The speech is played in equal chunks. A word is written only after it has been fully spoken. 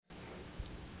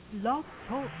Blog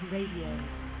Talk Radio.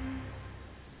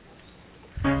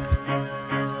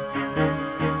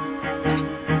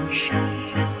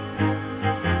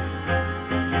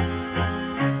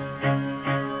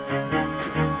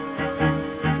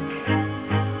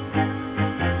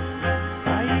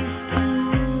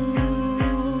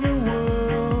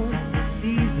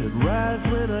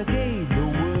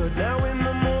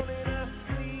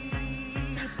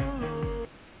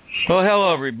 Well,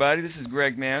 hello, everybody. This is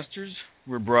Greg Masters.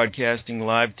 We're broadcasting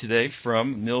live today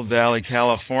from Mill Valley,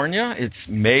 California. It's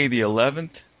May the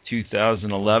 11th,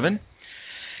 2011.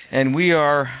 And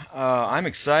I'm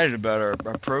excited about our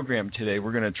program today.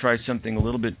 We're going to try something a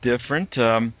little bit different.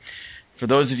 For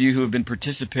those of you who have been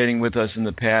participating with us in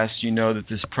the past, you know that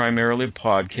this is primarily a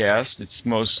podcast. It's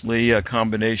mostly a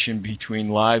combination between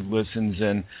live listens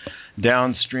and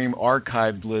downstream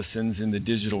archived listens in the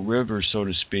digital river, so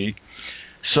to speak.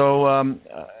 So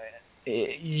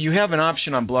you have an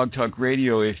option on Blog Talk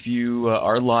Radio if you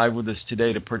are live with us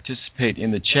today to participate in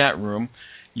the chat room.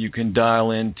 You can dial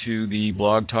into the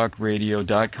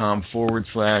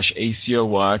blogtalkradio.com/ACO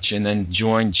Watch and then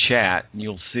join chat. And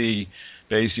you'll see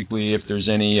basically if there's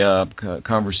any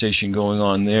conversation going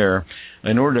on there.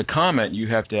 In order to comment, you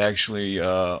have to actually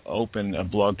open a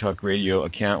Blog Talk Radio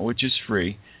account, which is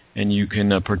free, and you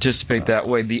can participate that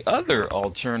way. The other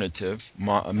alternative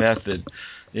method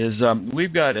is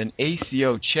we've got an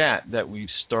ACO chat that we've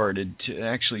started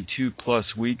actually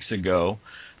 2+ weeks ago.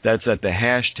 That's at the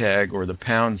hashtag or the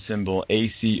pound symbol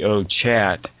ACO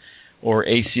chat or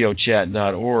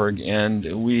acochat.org,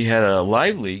 and we had a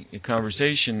lively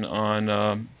conversation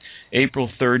on April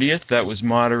 30th. That was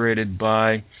moderated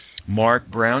by Mark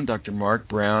Brown, Dr. Mark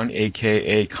Brown,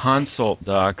 a.k.a. Consult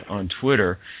Doc on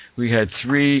Twitter. We had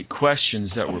 3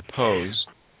 questions that were posed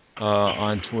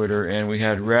on Twitter, and we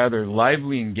had rather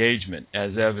lively engagement,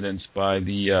 as evidenced by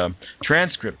the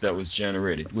transcript that was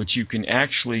generated, which you can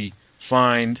actually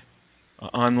find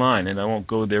online, and I won't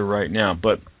go there right now.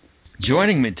 But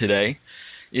joining me today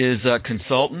is a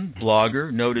consultant,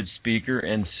 blogger, noted speaker,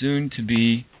 and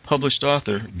soon-to-be published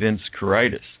author, Vince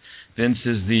Kuraitis. Vince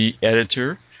is the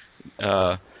editor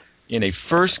in a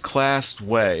first-class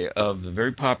way of the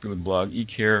very popular blog,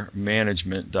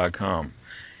 ecaremanagement.com.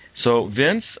 So,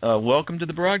 Vince, welcome to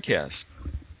the broadcast.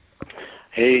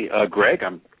 Hey, Greg,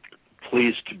 I'm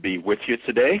pleased to be with you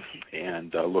today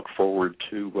and look forward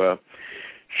to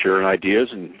sharing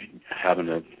ideas and having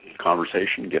a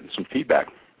conversation and getting some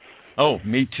feedback. Oh,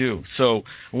 me too. So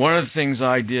one of the things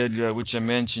I did, which I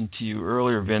mentioned to you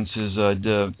earlier, Vince, is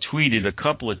tweeted a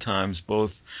couple of times,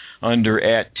 both under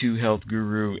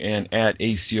 @2HealthGuru and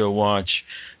 @ACO Watch,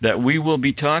 that we will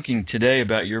be talking today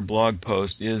about your blog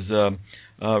post is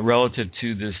relative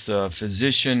to this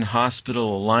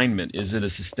physician-hospital alignment. Is it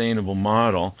a sustainable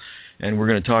model? And we're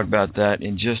going to talk about that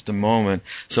in just a moment.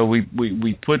 So we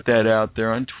put that out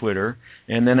there on Twitter,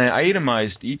 and then I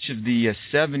itemized each of the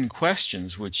 7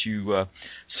 questions which you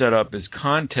set up as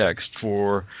context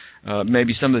for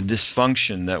maybe some of the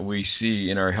dysfunction that we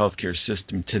see in our healthcare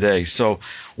system today. So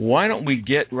why don't we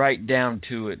get right down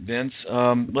to it, Vince?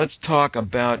 Let's talk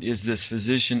about, is this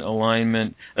physician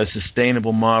alignment a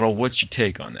sustainable model? What's your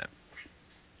take on that?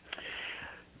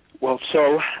 Well,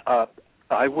 so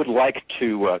I would like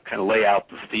to kind of lay out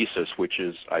the thesis, which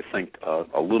is, I think,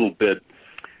 a little bit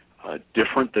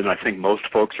different than I think most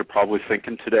folks are probably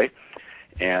thinking today.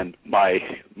 And my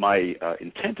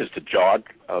intent is to jog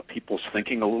people's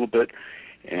thinking a little bit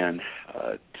and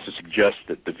to suggest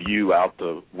that the view out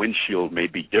the windshield may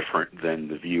be different than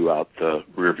the view out the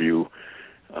rearview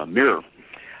mirror.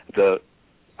 The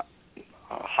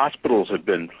hospitals have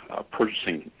been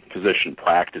purchasing physician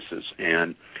practices,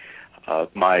 and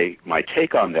my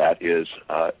take on that is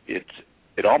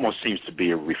it almost seems to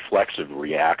be a reflexive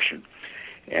reaction,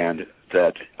 and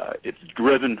that it's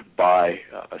driven by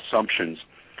assumptions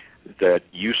that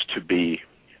used to be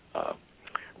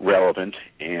relevant.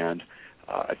 And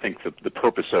I think the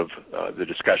purpose of the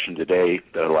discussion today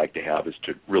that I'd like to have is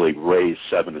to really raise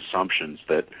 7 assumptions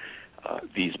that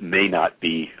these may not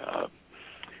be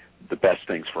the best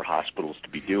things for hospitals to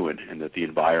be doing, and that the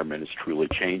environment is truly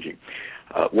changing.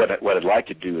 What I'd like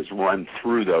to do is run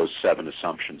through those 7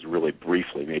 assumptions really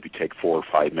briefly, maybe take 4 or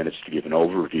 5 minutes to give an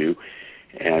overview,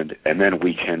 and then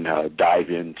we can dive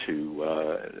into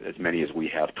as many as we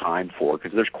have time for,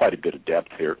 because there's quite a bit of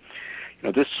depth here. You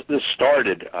know, this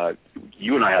started,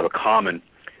 you and I have a common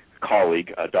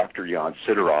colleague, Dr. Jan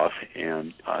Sidorov,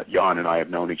 and Jan and I have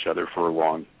known each other for a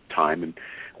long time, and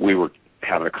we were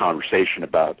having a conversation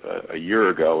about a year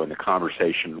ago, and the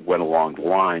conversation went along the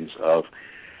lines of,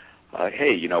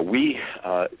 hey, you know, we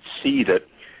see that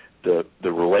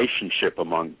the relationship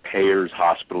among payers,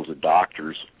 hospitals, and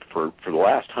doctors for the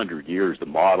last 100 years, the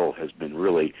model has been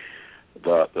really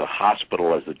the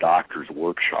hospital as the doctor's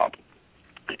workshop.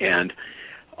 And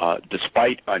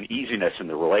despite uneasiness in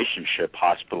the relationship,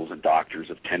 hospitals and doctors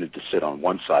have tended to sit on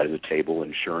one side of the table,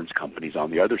 and insurance companies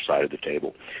on the other side of the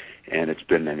table, and it's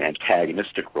been an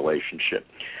antagonistic relationship.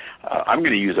 I'm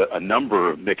going to use a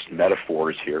number of mixed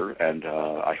metaphors here, and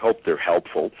I hope they're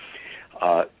helpful.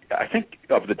 I think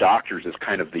of the doctors as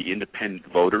kind of the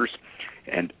independent voters,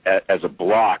 and as a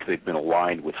block, they've been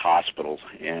aligned with hospitals,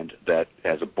 and that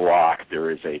as a block, there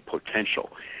is a potential.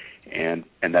 And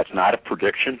that's not a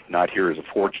prediction, not here as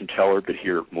a fortune teller, but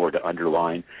here more to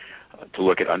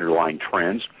look at underlying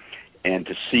trends, and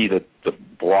to see that the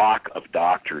block of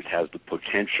doctors has the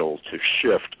potential to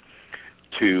shift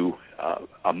to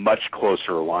a much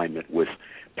closer alignment with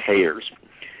payers.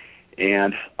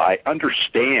 And I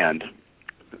understand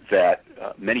that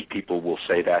many people will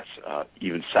say that's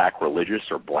even sacrilegious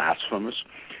or blasphemous.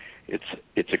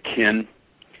 It's akin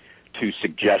to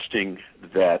suggesting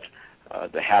that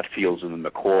the Hatfields and the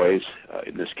McCoys,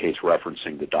 in this case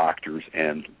referencing the doctors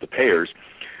and the payers,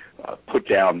 put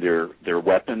down their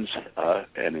weapons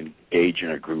and engage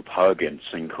in a group hug and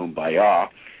sing Kumbaya,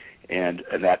 and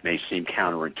that may seem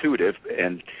counterintuitive.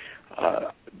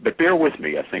 But bear with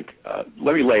me, I think.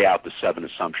 Let me lay out the 7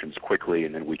 assumptions quickly,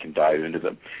 and then we can dive into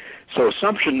them. So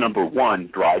assumption number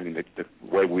 1, driving the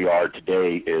way we are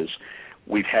today, is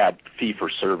we've had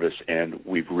fee-for-service and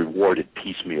we've rewarded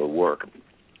piecemeal work.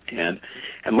 And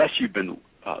unless you've been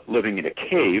living in a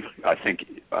cave, I think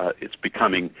it's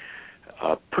becoming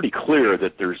pretty clear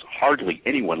that there's hardly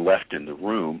anyone left in the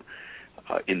room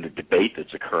in the debate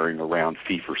that's occurring around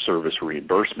fee-for-service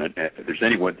reimbursement.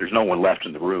 There's no one left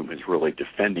in the room who's really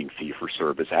defending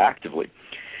fee-for-service actively.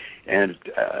 And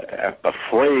a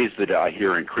phrase that I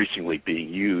hear increasingly being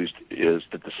used is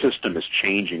that the system is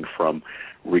changing from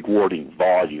rewarding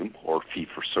volume or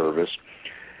fee-for-service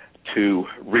to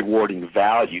rewarding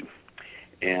value.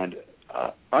 And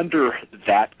under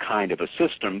that kind of a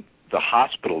system, the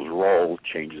hospital's role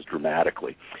changes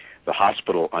dramatically. The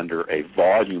hospital, under a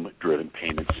volume-driven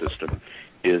payment system,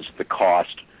 is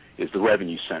the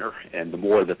revenue center, and the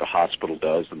more that the hospital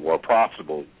does, the more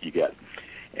profitable you get.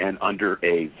 And under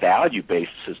a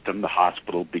value-based system, the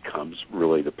hospital becomes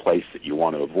really the place that you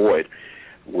want to avoid,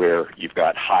 where you've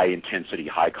got high-intensity,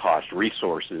 high-cost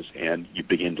resources, and you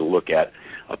begin to look at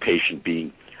a patient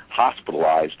being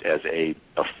hospitalized as a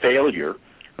failure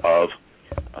of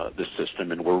the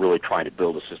system, and we're really trying to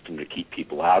build a system to keep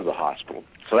people out of the hospital.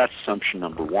 So that's assumption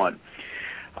number 1.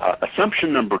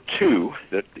 Assumption number 2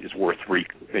 that is worth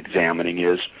re-examining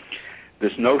is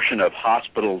this notion of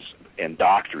hospitals and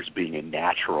doctors being a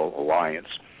natural alliance.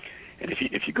 And if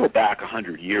you go back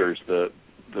 100 years, the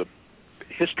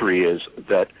history is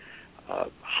that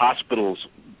hospitals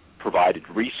provided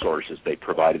resources. They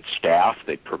provided staff.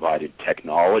 They provided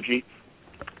technology.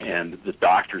 And the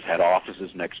doctors had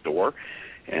offices next door.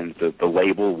 And the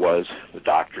label was the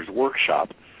doctor's workshop.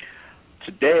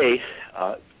 Today,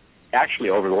 actually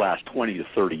over the last 20 to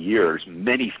 30 years,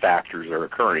 many factors are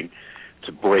occurring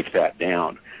to break that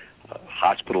down.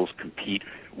 Hospitals compete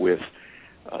with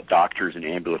doctors and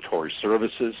ambulatory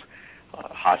services.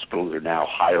 Hospitals are now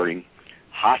hiring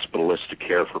hospitalists to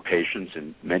care for patients,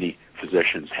 and many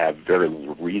physicians have very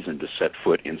little reason to set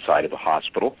foot inside of a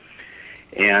hospital.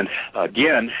 And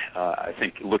again, I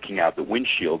think looking out the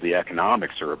windshield, the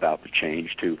economics are about to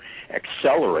change to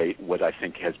accelerate what I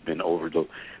think has been over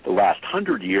the last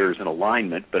 100 years in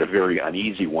alignment, but a very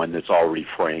uneasy one that's already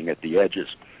fraying at the edges.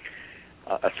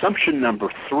 Assumption number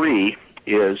 3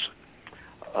 is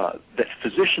that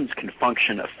physicians can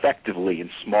function effectively in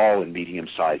small and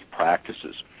medium-sized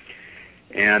practices.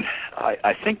 And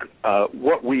I think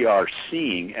what we are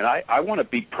seeing, and I want to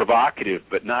be provocative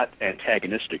but not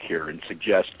antagonistic here and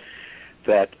suggest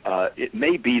that it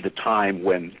may be the time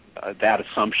when that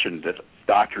assumption that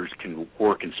doctors can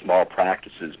work in small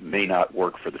practices may not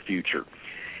work for the future.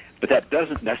 But that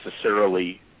doesn't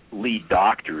necessarily lead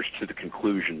doctors to the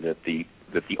conclusion that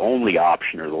the only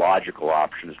option or the logical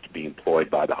option is to be employed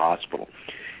by the hospital.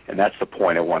 And that's the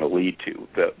point I want to lead to.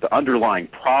 The underlying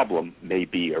problem may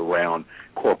be around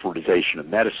corporatization of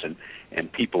medicine,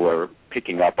 and people are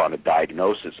picking up on a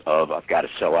diagnosis of I've got to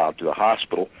sell out to the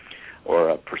hospital, or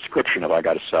a prescription of I've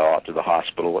got to sell out to the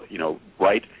hospital.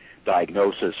 Right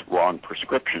diagnosis, wrong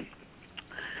prescription.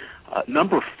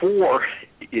 Number 4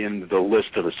 in the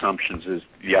list of assumptions is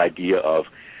the idea of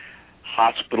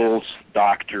hospitals,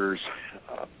 doctors,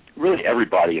 really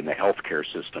everybody in the healthcare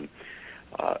system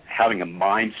having a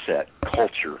mindset,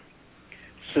 culture,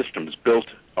 systems built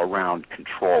around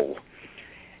control.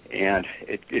 And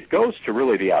it goes to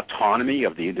really the autonomy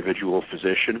of the individual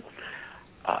physician,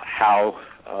 how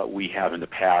we have in the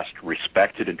past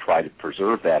respected and tried to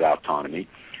preserve that autonomy.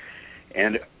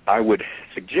 And I would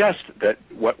suggest that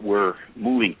what we're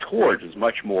moving towards is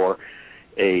much more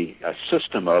a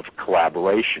system of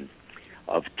collaboration,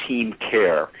 of team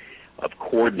care, of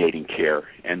coordinating care,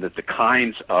 and that the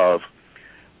kinds of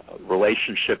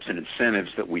relationships and incentives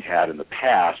that we've had in the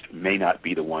past may not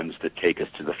be the ones that take us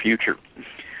to the future.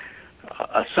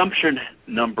 Assumption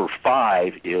number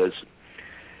 5 is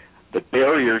the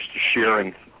barriers to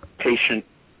sharing patient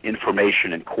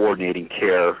information and coordinating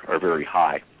care are very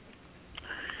high.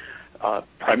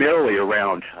 Primarily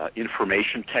around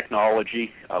information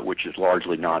technology, which is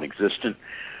largely non-existent,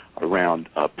 around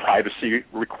privacy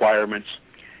requirements,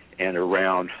 and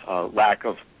around lack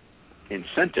of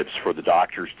incentives for the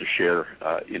doctors to share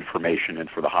information and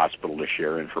for the hospital to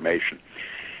share information.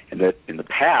 And that in the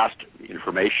past,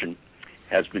 information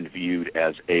has been viewed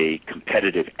as a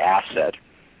competitive asset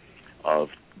of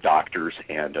doctors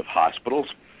and of hospitals,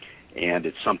 and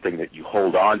it's something that you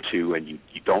hold on to, and you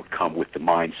don't come with the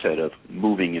mindset of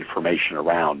moving information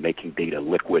around, making data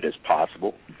liquid as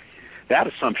possible. That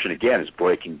assumption, again, is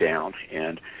breaking down,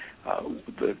 and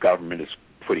the government is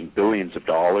putting billions of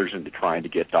dollars into trying to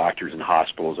get doctors and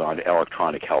hospitals on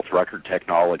electronic health record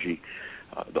technology.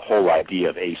 The whole idea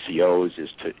of ACOs is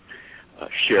to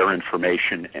share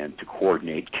information and to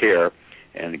coordinate care.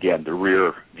 And again, the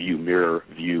rear view, mirror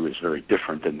view is very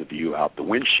different than the view out the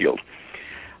windshield.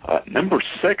 Number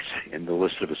 6 in the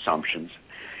list of assumptions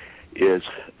is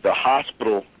the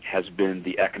hospital has been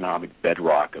the economic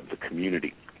bedrock of the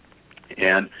community.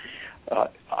 And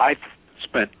I've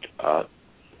spent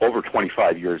over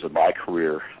 25 years of my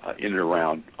career in and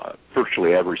around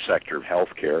virtually every sector of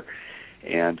healthcare,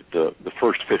 and the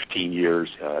first 15 years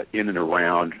in and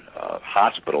around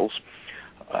hospitals,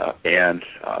 and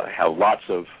have lots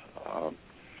of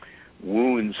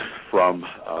wounds from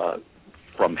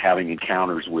having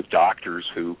encounters with doctors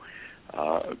who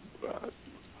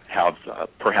have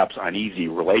perhaps uneasy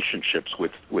relationships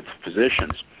with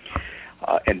physicians.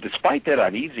 And despite that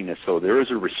uneasiness, though, there is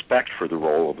a respect for the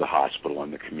role of the hospital in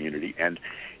the community. And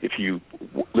if you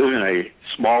live in a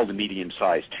small to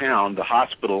medium-sized town, the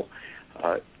hospital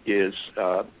is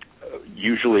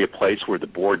usually a place where the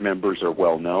board members are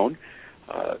well known.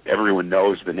 Everyone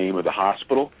knows the name of the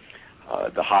hospital.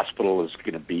 The hospital is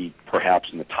going to be perhaps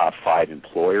in the top 5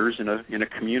 employers in a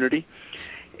community.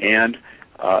 And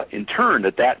in turn,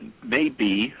 that may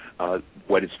be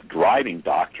what is driving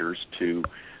doctors to,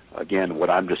 again, what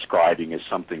I'm describing as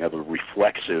something of a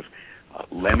reflexive,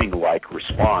 lemming-like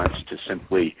response to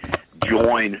simply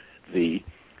join the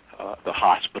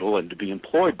hospital and to be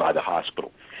employed by the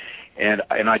hospital. And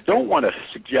I don't want to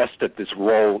suggest that this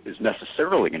role is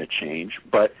necessarily going to change,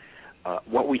 but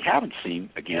what we haven't seen,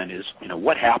 again, is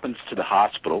what happens to the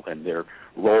hospital and their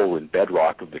role in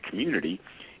bedrock of the community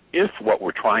if what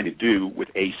we're trying to do with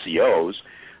ACOs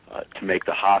to make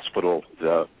the hospital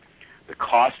the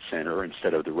cost center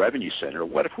instead of the revenue center,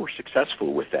 what if we're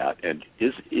successful with that? And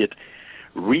is it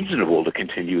reasonable to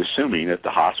continue assuming that the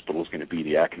hospital is going to be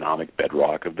the economic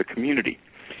bedrock of the community?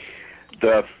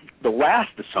 The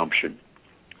last assumption,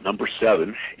 number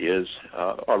 7, is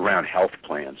around health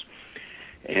plans.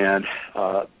 And,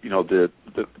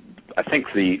 I think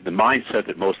the mindset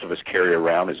that most of us carry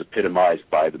around is epitomized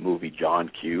by the movie John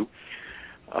Q.,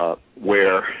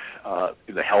 where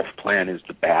the health plan is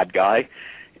the bad guy.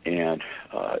 And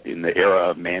in the era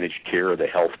of managed care, the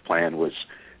health plan was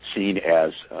seen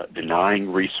as denying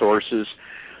resources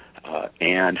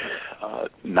and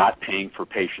not paying for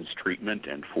patients' treatment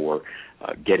and for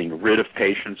getting rid of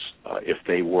patients if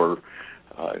they were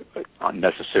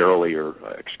unnecessarily or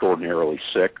extraordinarily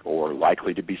sick or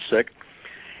likely to be sick.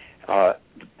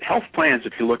 Health plans,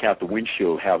 if you look out the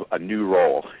windshield, have a new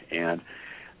role, and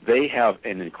they have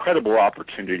an incredible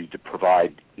opportunity to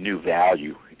provide new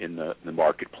value in the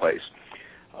marketplace.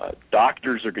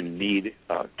 Doctors are going to need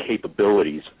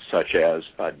capabilities such as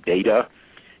data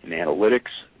and analytics.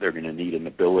 They're going to need an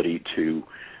ability to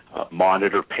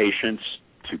monitor patients,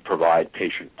 to provide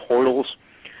patient portals,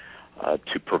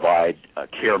 to provide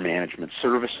care management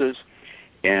services.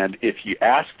 And if you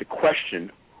ask the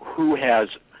question, who has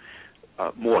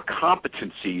more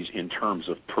competencies in terms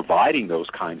of providing those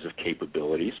kinds of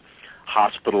capabilities,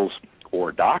 hospitals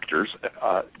or doctors,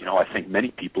 I think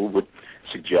many people would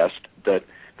suggest that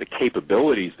the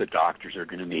capabilities that doctors are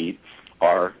going to need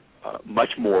are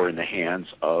much more in the hands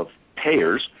of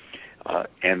payers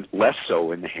and less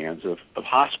so in the hands of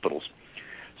hospitals.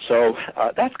 So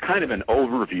that's kind of an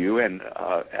overview, and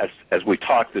as we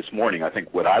talked this morning, I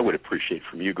think what I would appreciate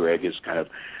from you, Greg, is kind of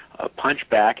punch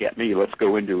back at me. Let's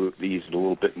go into these in a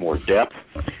little bit more depth,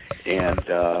 and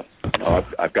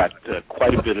I've got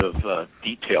quite a bit of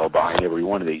detail behind every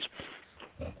one of these.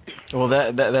 Well,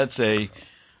 that's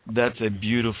a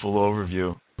beautiful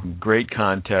overview, great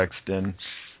context, and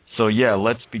so yeah,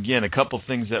 let's begin. A couple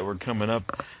things that were coming up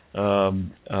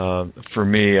for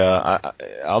me.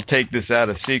 I'll take this out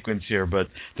of sequence here, but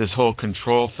this whole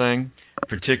control thing,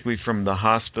 particularly from the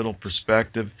hospital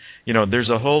perspective, there's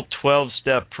a whole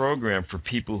 12-step program for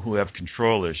people who have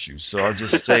control issues. So I'll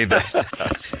just say that,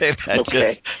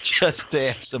 okay. just to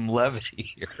have some levity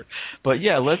here. But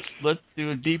yeah, let's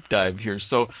do a deep dive here.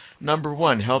 So number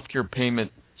one, healthcare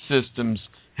payment systems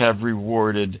have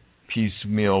rewarded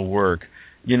piecemeal work.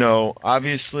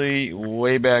 Obviously,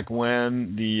 way back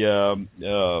when the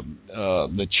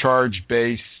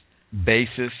charge-based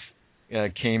basis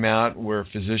came out, where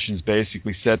physicians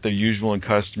basically set their usual and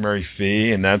customary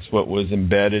fee, and that's what was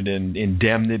embedded in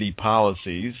indemnity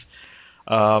policies.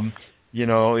 That's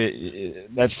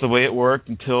the way it worked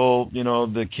until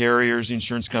the carriers, the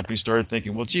insurance companies started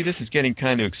thinking, well, gee, this is getting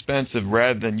kind of expensive.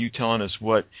 Rather than you telling us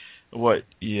what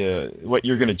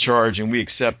you're going to charge, and we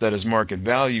accept that as market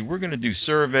value, we're going to do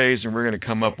surveys, and we're going to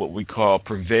come up what we call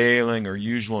prevailing or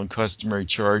usual and customary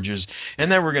charges, and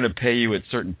then we're going to pay you at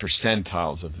certain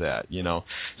percentiles of that.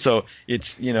 So it's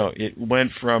it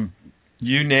went from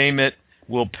you name it,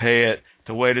 we'll pay it,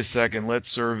 to wait a second, let's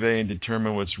survey and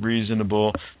determine what's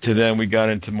reasonable, to then we got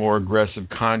into more aggressive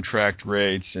contract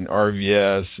rates and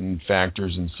RVS and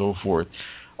factors and so forth.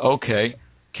 Okay.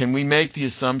 Can we make the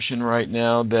assumption right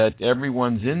now that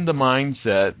everyone's in the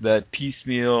mindset that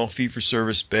piecemeal,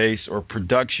 fee-for-service based, or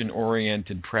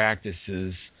production-oriented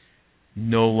practices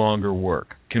no longer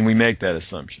work? Can we make that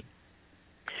assumption?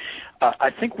 I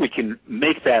think we can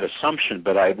make that assumption,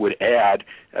 but I would add,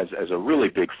 as a really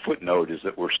big footnote, is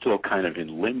that we're still kind of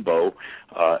in limbo,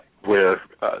 where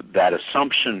that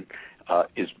assumption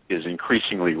is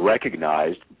increasingly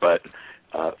recognized, but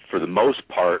for the most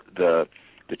part, the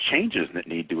changes that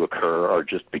need to occur are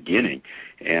just beginning.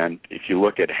 And if you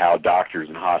look at how doctors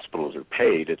and hospitals are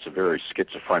paid, it's a very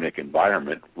schizophrenic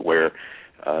environment where,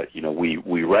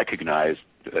 we recognize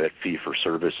that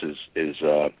fee-for-service is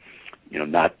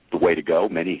not the way to go.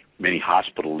 Many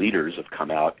hospital leaders have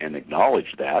come out and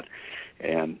acknowledged that,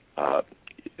 and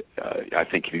I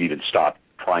think you've even stopped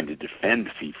trying to defend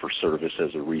fee-for-service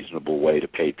as a reasonable way to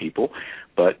pay people.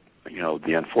 But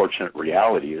the unfortunate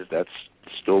reality is that's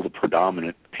still the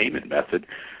predominant payment method,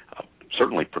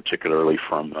 certainly particularly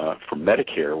from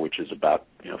Medicare, which is about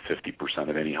 50%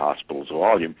 of any hospital's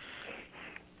volume.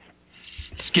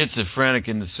 Schizophrenic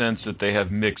in the sense that they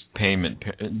have mixed payment,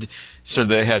 so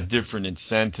they have different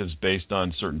incentives based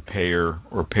on certain payer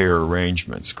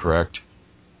arrangements, correct?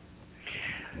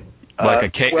 Like a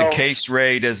case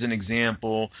rate, as an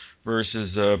example,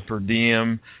 versus a per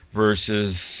diem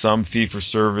versus some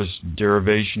fee-for-service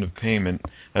derivation of payment,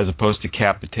 as opposed to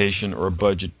capitation or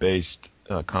budget-based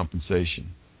compensation.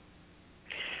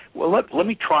 Well, let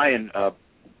me try and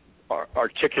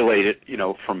articulate it,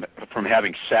 from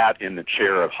having sat in the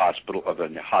chair of a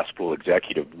hospital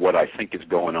executive, what I think is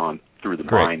going on through the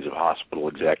minds of hospital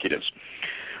executives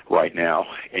right now,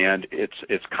 and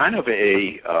it's kind of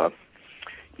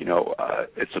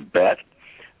it's a bet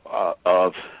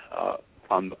of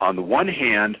on the one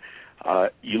hand,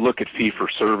 you look at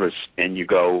fee-for-service and you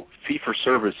go,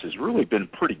 fee-for-service has really been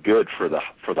pretty good for the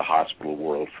hospital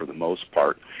world for the most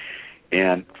part.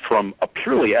 And from a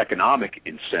purely economic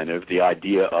incentive, the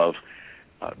idea of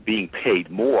being paid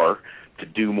more to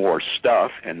do more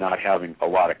stuff and not having a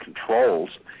lot of controls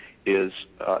is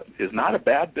not a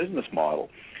bad business model.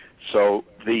 So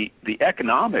the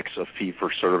economics of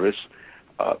fee-for-service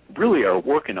really are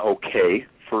working okay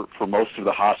for most of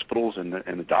the hospitals and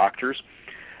the doctors.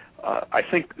 I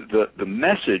think the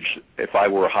message, if I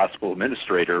were a hospital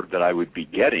administrator, that I would be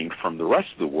getting from the rest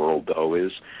of the world, though,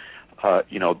 is,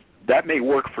 that may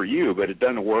work for you, but it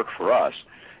doesn't work for us.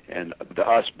 And the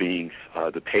us being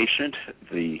the patient,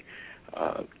 the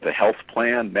health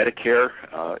plan, Medicare,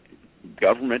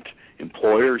 government,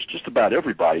 employers, just about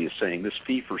everybody is saying this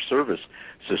fee-for-service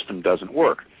system doesn't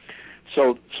work.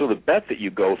 So the bet that you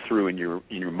go through in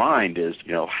your mind is,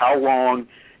 how long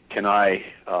can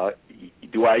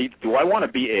do I want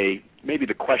to be maybe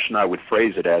the question I would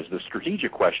phrase it as, the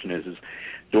strategic question is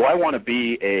do I want to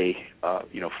be a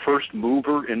first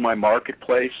mover in my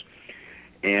marketplace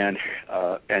and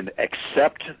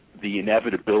accept the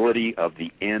inevitability of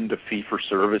the end of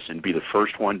fee-for-service and be the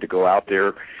first one to go out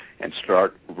there and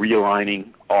start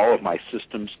realigning all of my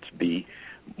systems to be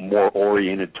more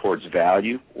oriented towards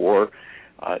value, or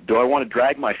do I want to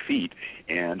drag my feet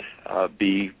and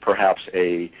be perhaps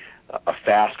a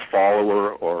fast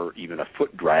follower or even a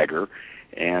foot dragger?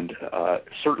 And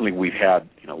certainly we've had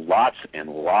lots and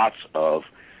lots of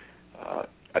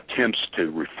attempts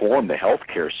to reform the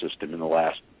healthcare system in the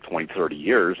last 20, 30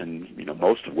 years, and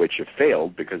most of which have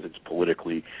failed because it's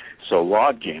politically so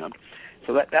log-jammed.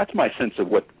 So that's my sense of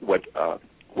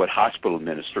what hospital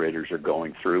administrators are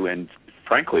going through, and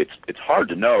frankly, it's hard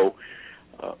to know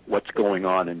what's going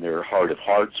on in their heart of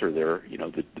hearts or their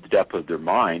the depth of their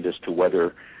mind as to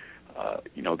whether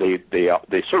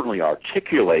they certainly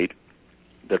articulate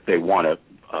that they want to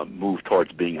move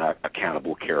towards being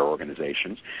accountable care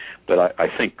organizations, but I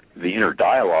think the inner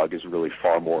dialogue is really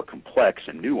far more complex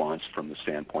and nuanced from the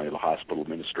standpoint of a hospital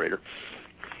administrator.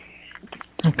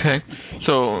 Okay.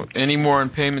 So any more on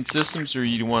payment systems, or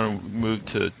you want to move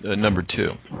to number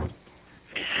 2?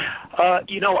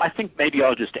 I think maybe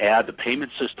I'll just add the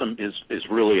payment system is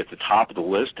really at the top of the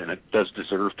list, and it does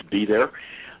deserve to be there.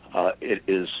 It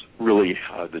is really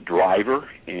the driver,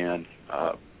 and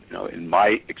in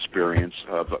my experience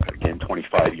of, again,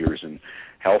 25 years in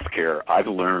healthcare, I've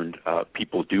learned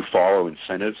people do follow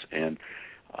incentives, and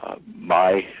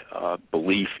my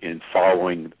belief in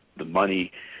following the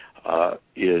money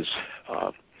is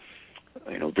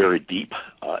very deep,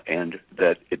 and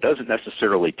that it doesn't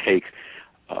necessarily take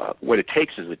what it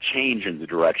takes is a change in the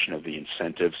direction of the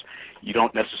incentives. You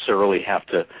don't necessarily have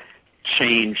to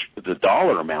change the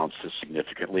dollar amounts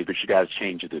significantly, but you got to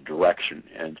change the direction.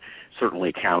 And certainly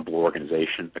accountable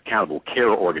care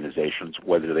organizations,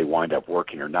 whether they wind up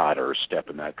working or not, are a step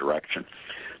in that direction.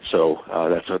 So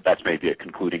that's maybe a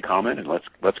concluding comment, and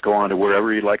let's go on to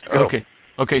wherever you'd like to go.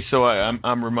 Okay. So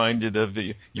I'm reminded of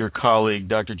your colleague,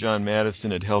 Dr. John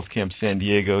Madison at Health Camp San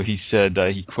Diego. He said,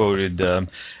 he quoted,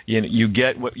 you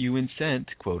get what you incent,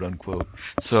 quote unquote.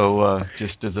 So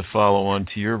just as a follow-on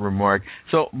to your remark.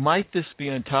 So might this be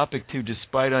on topic too,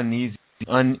 despite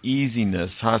uneasiness,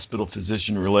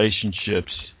 hospital-physician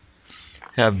relationships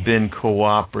have been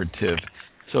cooperative.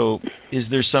 So is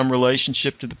there some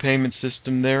relationship to the payment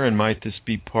system there, and might this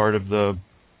be part of the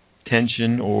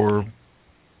tension or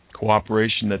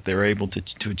cooperation that they're able to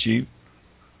achieve?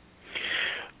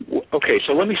 Okay,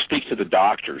 so let me speak to the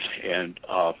doctors, and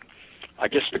I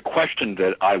guess the question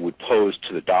that I would pose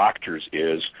to the doctors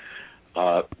is,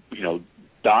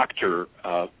 doctor,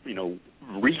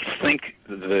 rethink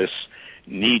this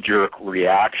knee-jerk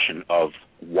reaction of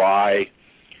why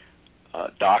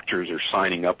doctors are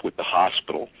signing up with the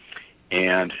hospital,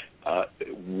 and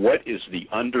what is the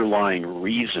underlying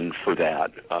reason for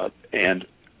that? And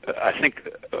I think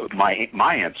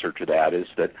my answer to that is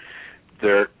that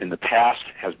there, in the past,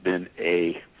 has been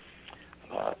a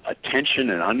tension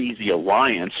and uneasy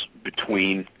alliance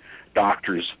between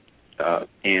doctors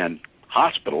and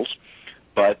hospitals,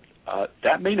 but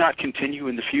that may not continue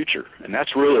in the future, and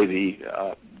that's really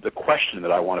the question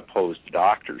that I want to pose to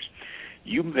doctors.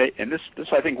 You may, and this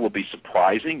I think will be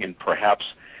surprising, and perhaps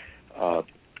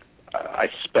I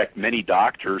suspect many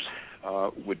doctors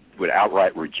would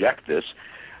outright reject this.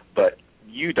 But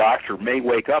you, doctor, may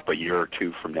wake up a year or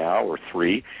two from now or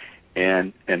 3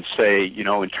 and say,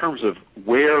 in terms of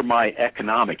where my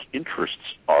economic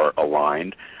interests are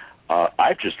aligned,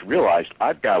 I've just realized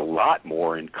I've got a lot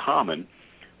more in common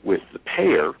with the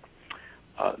payer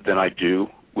than I do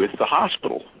with the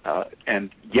hospital. And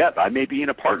yet I may be in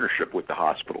a partnership with the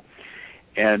hospital.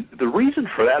 And the reason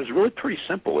for that is really pretty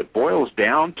simple. It boils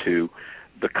down to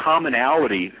the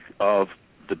commonality of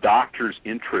the doctor's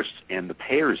interests and the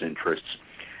payer's interests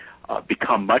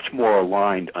become much more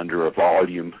aligned under a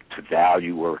volume to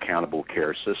value or accountable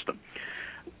care system.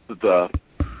 The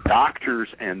doctors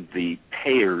and the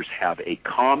payers have a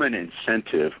common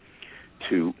incentive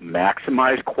to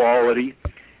maximize quality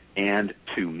and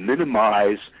to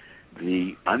minimize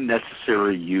the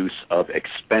unnecessary use of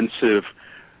expensive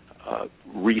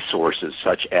resources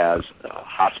such as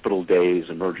hospital days,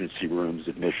 emergency rooms,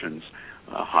 admissions,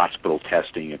 hospital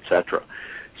testing, etc.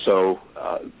 So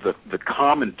the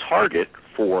common target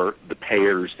for the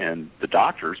payers and the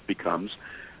doctors becomes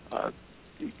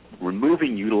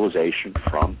removing utilization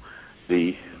from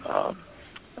the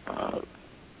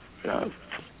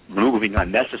removing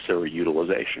unnecessary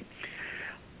utilization.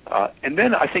 And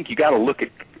then I think you got to look at,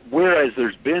 whereas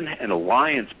there's been an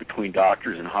alliance between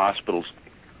doctors and hospitals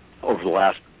over the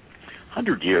last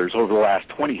 100 years, over the last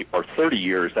 20 or 30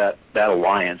 years, that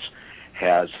alliance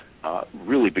has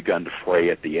really begun to fray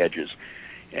at the edges.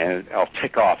 And I'll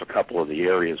tick off a couple of the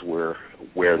areas where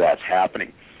that's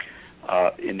happening.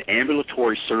 In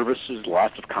ambulatory services,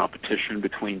 lots of competition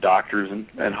between doctors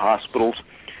and hospitals.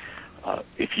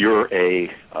 If you're a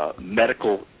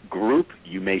medical group,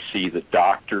 you may see the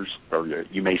doctors, or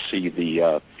you may see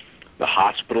the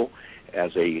hospital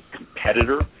as a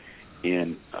competitor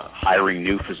in hiring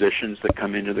new physicians that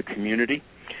come into the community.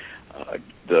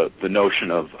 The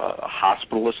notion of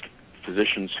hospitalist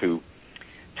physicians who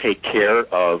take care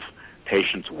of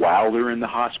patients while they're in the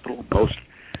hospital.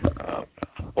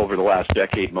 Over the last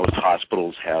decade, most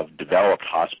hospitals have developed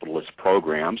hospitalist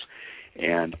programs,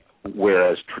 and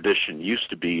whereas tradition used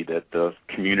to be that the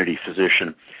community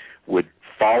physician would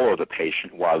follow the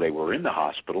patient while they were in the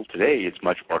hospital, today it's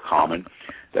much more common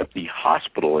that the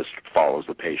hospitalist follows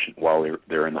the patient while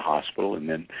they're in the hospital and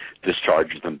then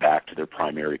discharges them back to their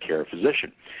primary care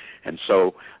physician. And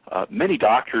so many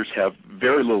doctors have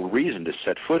very little reason to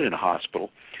set foot in a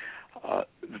hospital.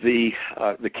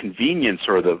 The convenience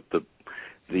or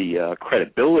the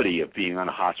credibility of being on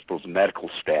a hospital's medical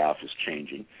staff is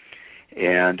changing,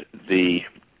 and the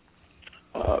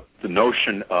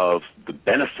notion of the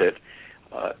benefit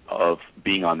of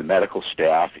being on the medical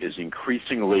staff is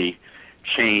increasingly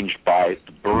changed by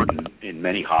the burden in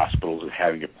many hospitals of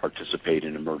having to participate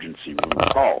in emergency room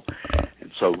call.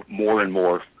 And so more and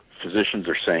more physicians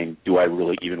are saying, do I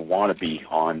really even want to be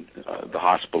on the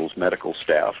hospital's medical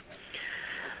staff?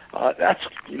 That's,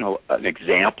 an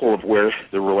example of where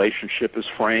the relationship is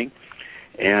fraying.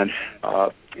 And,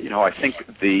 I think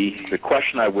the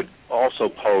question I would also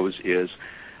pose is,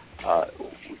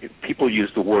 people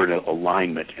use the word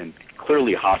alignment, and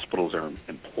clearly hospitals are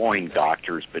employing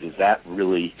doctors, but is that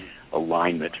really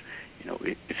alignment?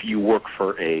 If you work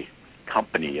for a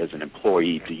company as an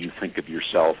employee, do you think of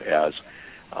yourself as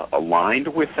aligned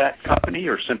with that company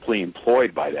or simply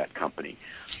employed by that company?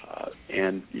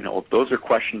 And those are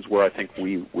questions where I think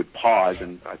we would pause,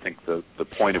 and I think the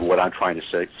point of what I'm trying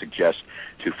to suggest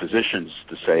to physicians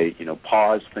to say,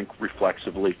 pause, think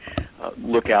reflexively,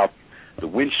 look out the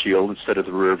windshield instead of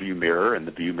the rearview mirror, and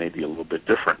the view may be a little bit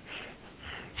different.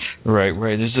 Right.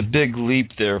 There's a big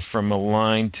leap there from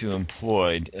aligned to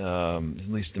employed,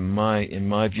 at least in my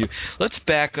view. Let's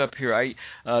back up here.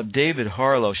 David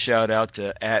Harlow, shout out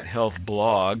to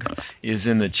 @HealthBlog, is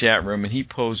in the chat room, and he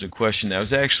posed a question. I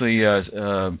was actually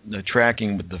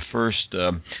tracking with the first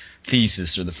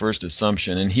thesis or the first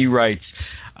assumption, and he writes,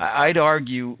 I'd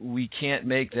argue we can't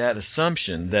make that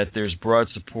assumption that there's broad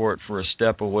support for a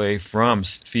step away from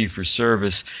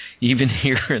fee-for-service. Even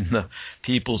here in the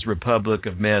People's Republic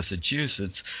of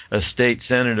Massachusetts, a state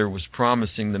senator was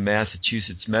promising the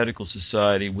Massachusetts Medical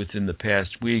Society within the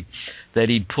past week that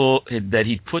he'd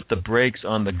put the brakes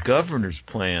on the governor's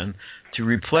plan to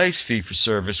replace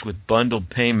fee-for-service with bundled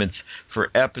payments for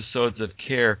episodes of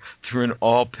care through an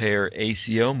all-payer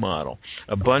ACO model.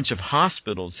 A bunch of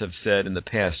hospitals have said in the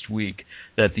past week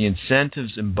that the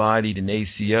incentives embodied in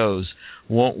ACOs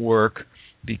won't work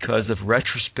because of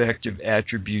retrospective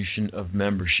attribution of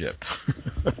membership.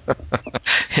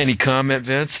 Any comment,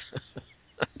 Vince?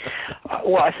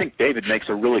 Well, I think David makes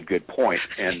a really good point,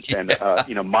 and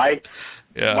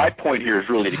my point here is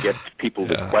really to get people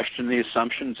to question the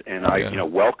assumptions, and I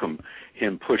welcome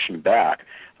him pushing back,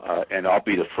 and I'll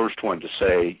be the first one to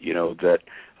say that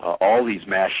all these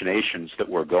machinations that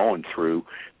we're going through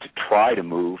to try to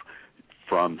move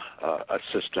from a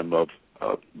system of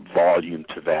volume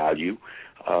to value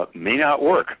may not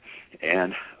work,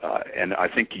 and I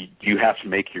think you have to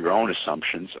make your own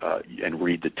assumptions and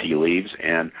read the tea leaves.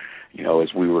 And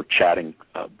as we were chatting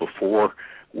before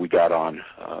we got on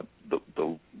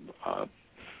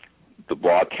the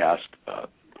broadcast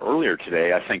earlier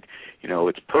today, I think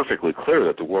it's perfectly clear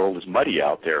that the world is muddy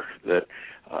out there. That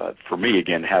for me,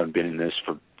 again, having been in this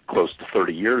for close to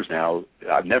 30 years now,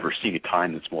 I've never seen a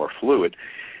time that's more fluid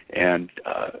and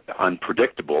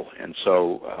unpredictable. And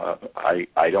so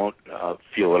I don't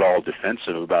feel at all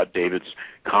defensive about David's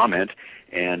comment,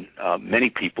 and many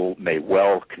people may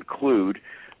well conclude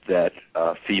that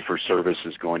fee-for-service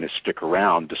is going to stick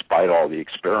around despite all the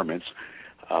experiments.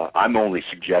 I'm only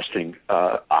suggesting,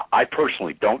 I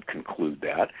personally don't conclude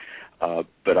that,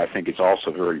 but I think it's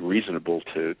also very reasonable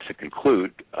to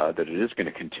conclude that it is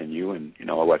going to continue. And,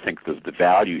 I think the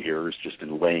value here is just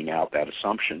in laying out that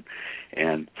assumption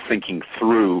and thinking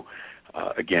through,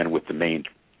 again, with the main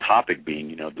topic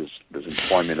being, does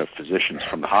employment of physicians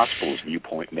from the hospital's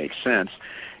viewpoint make sense?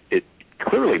 It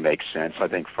clearly makes sense, I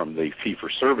think, from the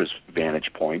fee-for-service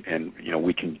vantage point, and,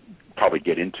 we can probably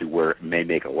get into where it may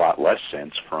make a lot less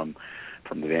sense from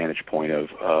the vantage point of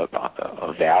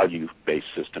a value-based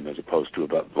system as opposed to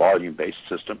a volume-based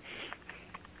system.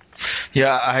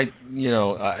 Yeah,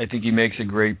 I think he makes a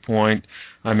great point.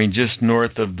 I mean, just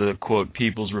north of the, quote,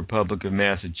 People's Republic of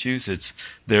Massachusetts,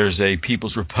 there's a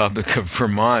People's Republic of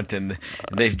Vermont, and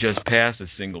they've just passed a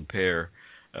single payer,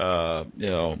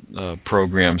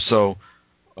 program. So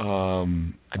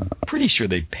I'm pretty sure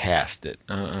they passed it.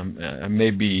 I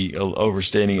may be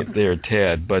overstating it there a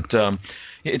tad, but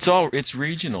it's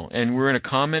regional, and we're in a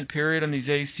comment period on these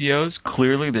ACOs.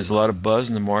 Clearly, there's a lot of buzz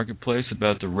in the marketplace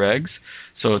about the regs.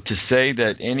 So to say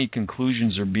that any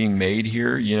conclusions are being made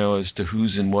here, as to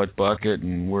who's in what bucket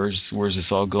and where's this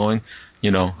all going,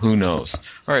 who knows?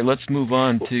 All right, let's move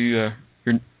on to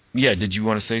did you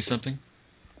want to say something?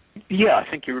 Yeah, I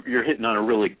think you're hitting on a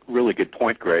really, really good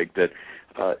point, Greg, that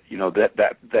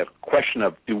that question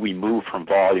of do we move from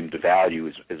volume to value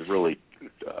is really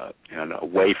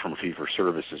away from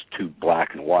fee-for-service is too black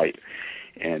and white.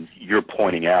 And you're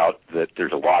pointing out that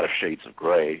there's a lot of shades of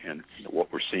gray, and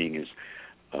what we're seeing is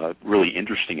really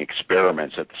interesting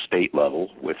experiments at the state level,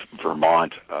 with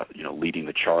Vermont, leading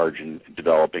the charge in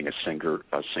developing a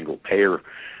single payer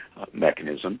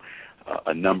mechanism.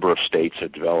 A number of states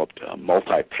have developed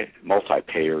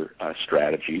multi-payer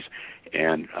strategies,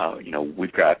 and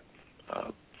we've got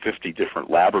 50 different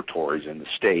laboratories in the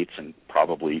states, and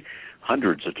probably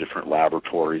hundreds of different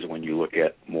laboratories when you look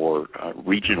at more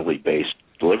regionally based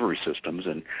delivery systems,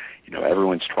 and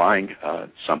everyone's trying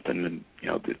something, and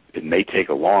it may take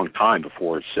a long time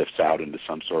before it sifts out into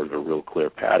some sort of a real clear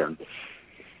pattern.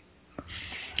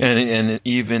 And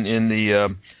even in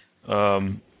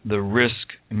the risk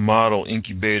model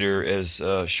incubator, as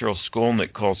Cheryl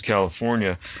Skolnick calls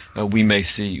California, we've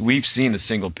seen the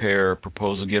single payer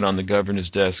proposal get on the governor's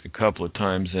desk a couple of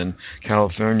times, and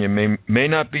California may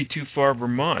not be too far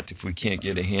Vermont if we can't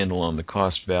get a handle on the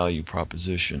cost value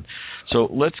proposition. So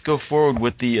let's go forward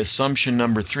with the assumption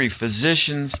number 3.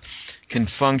 Physicians can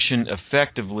function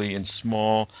effectively in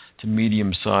small to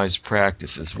medium-sized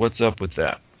practices. What's up with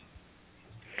that?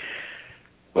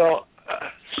 Well,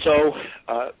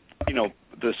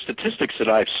 the statistics that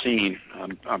I've seen,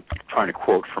 I'm trying to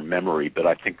quote from memory, but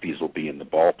I think these will be in the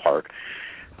ballpark.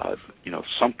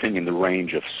 Something in the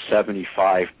range of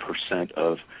 75%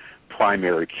 of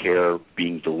primary care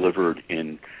being delivered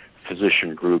in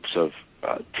physician groups of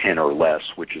 10 or less,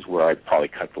 which is where I'd probably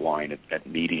cut the line at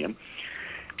medium.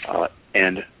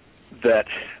 And that,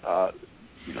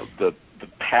 the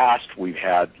past we've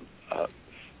had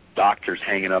doctors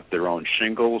hanging up their own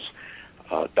shingles,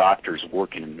 doctors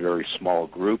working in very small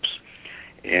groups,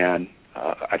 and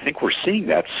I think we're seeing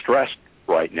that stressed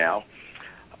right now.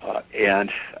 And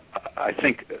I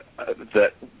think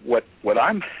that what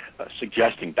I'm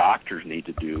suggesting doctors need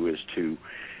to do is to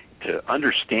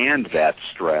understand that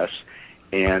stress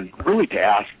and really to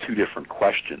ask two different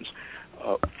questions.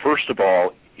 First of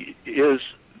all, is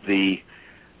the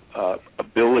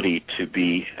ability to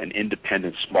be an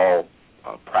independent small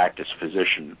practice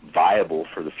physician viable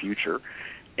for the future?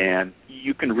 And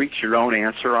you can reach your own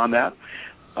answer on that.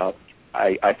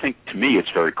 I think, to me, it's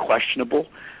very questionable,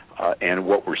 and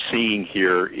what we're seeing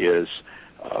here is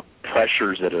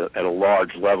pressures at a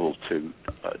large level to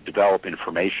develop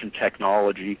information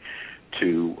technology,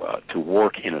 to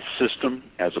work in a system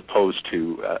as opposed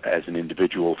to as an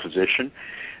individual physician,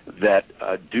 that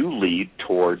do lead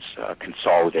towards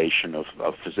consolidation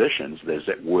of physicians, as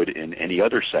it would in any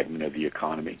other segment of the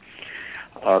economy.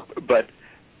 But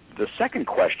the second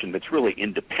question that's really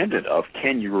independent of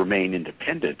can you remain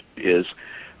independent is,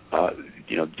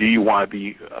 do you want to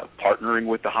be partnering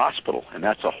with the hospital? And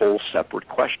that's a whole separate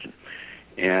question.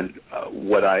 And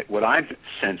what I'm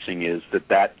sensing is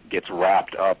that gets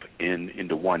wrapped up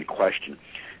into one question.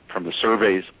 From the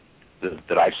surveys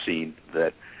that I've seen,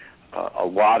 that a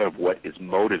lot of what is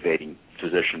motivating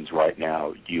physicians right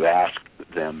now, you ask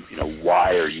them,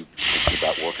 why are you thinking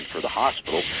about working for the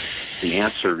hospital? The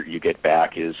answer you get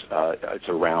back is it's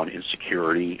around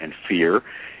insecurity and fear,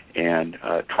 and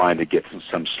trying to get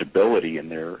some stability in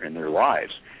their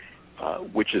lives,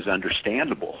 which is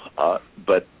understandable.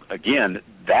 But again,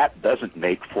 that doesn't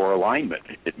make for alignment.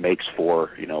 It makes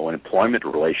for an employment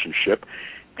relationship,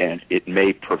 and it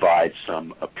may provide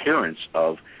some appearance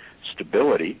of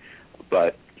stability,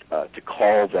 but to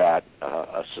call that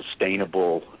a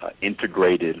sustainable,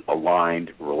 integrated,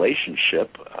 aligned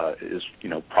relationship is,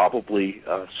 probably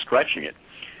stretching it.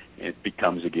 It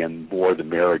becomes, again, more the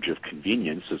marriage of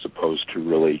convenience as opposed to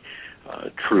really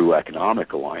true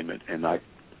economic alignment. And I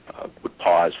would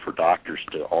pause for doctors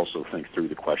to also think through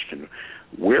the question,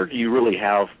 where do you really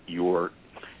have your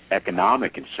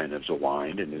economic incentives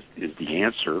aligned? And is the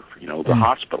answer, the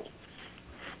hospital?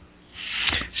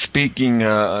 Speaking,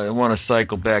 I want to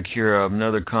cycle back here.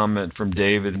 Another comment from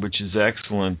David, which is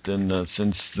excellent. And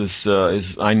since this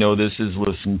I know this is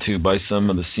listened to by some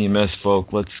of the CMS folk,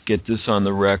 let's get this on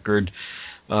the record.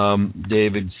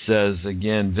 David says,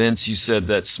 again, Vince, you said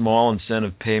that small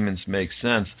incentive payments make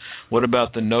sense. What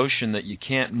about the notion that you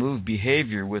can't move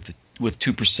behavior with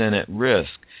 2% at risk?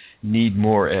 Need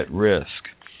more at risk?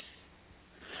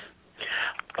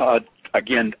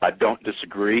 Again, I don't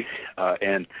disagree,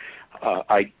 and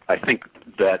I think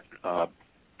that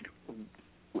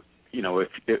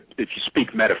if you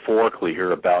speak metaphorically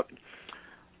here about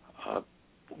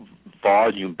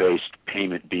volume-based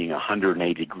payment being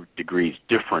 180 degrees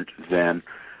different than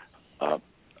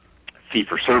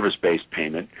fee-for-service-based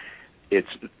payment,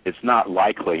 it's not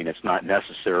likely, and it's not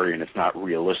necessary, and it's not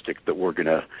realistic that we're going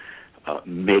to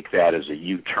make that as a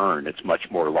U-turn. It's much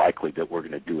more likely that we're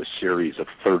going to do a series of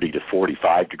 30 to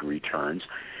 45-degree turns,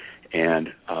 and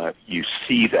you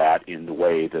see that in the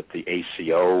way that the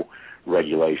ACO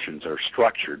regulations are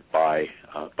structured by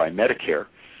Medicare.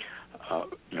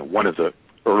 One of the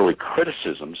early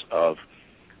criticisms of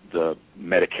the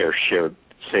Medicare shared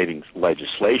savings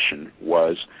legislation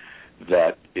was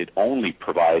that it only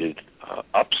provided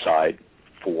upside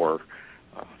for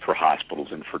hospitals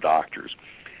and for doctors.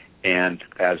 And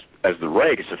as the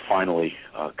regs have finally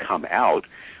come out,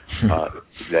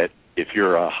 that if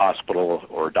you're a hospital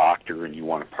or a doctor and you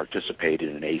want to participate in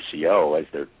an ACO, as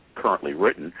they're currently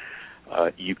written,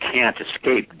 you can't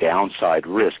escape downside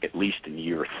risk, at least in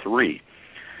year 3.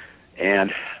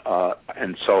 And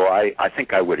so I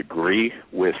think I would agree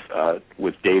with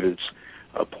David's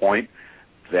point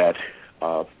that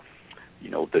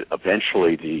that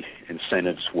eventually the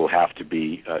incentives will have to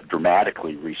be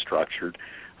dramatically restructured.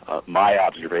 My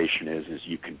observation is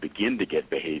you can begin to get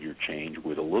behavior change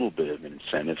with a little bit of an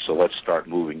incentive. So let's start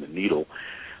moving the needle.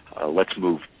 Let's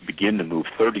begin to move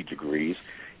 30 degrees,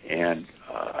 and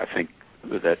I think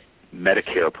that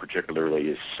Medicare particularly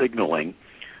is signaling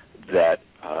that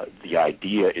the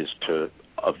idea is to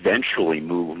eventually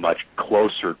move much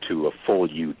closer to a full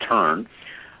U-turn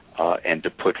and to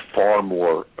put far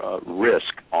more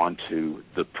risk onto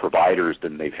the providers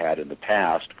than they've had in the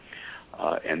past,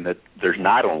 and that there's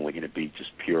not only going to be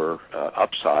just pure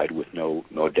upside with no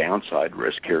downside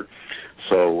risk here.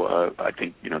 So I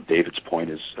think David's point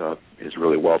is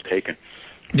really well taken.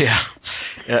 Yeah,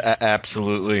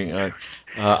 absolutely.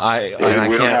 We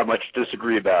don't have much to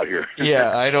disagree about here.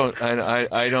 Yeah, I don't,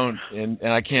 and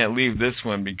I can't leave this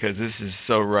one because this is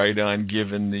so right on.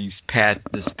 Given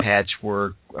this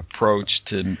patchwork approach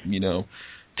to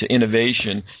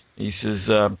innovation, he says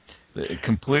a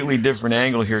completely different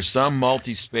angle here. Some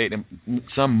multi-state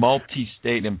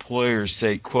employers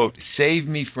say, quote, "Save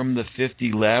me from the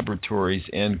 50 laboratories,"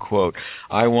 end quote.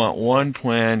 I want one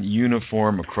plan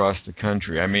uniform across the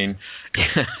country. I mean,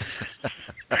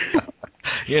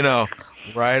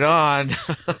 right on.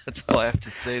 That's all I have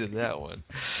to say to that one.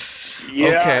 Yeah,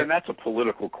 okay. And that's a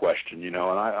political question, and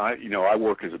I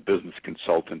work as a business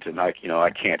consultant, and I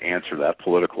can't answer that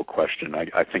political question.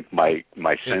 I think my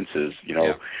sense is,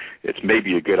 it's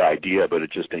maybe a good idea, but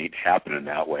it just ain't happening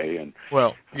that way. And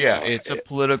it's a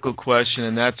political question,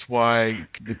 and that's why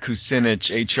the Kucinich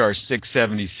H.R.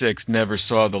 676 never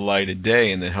saw the light of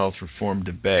day in the health reform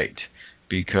debate,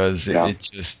 because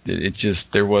it just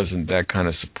there wasn't that kind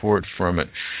of support from it.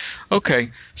 Okay,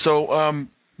 so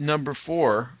number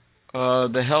 4.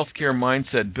 The healthcare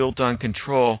mindset built on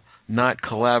control, not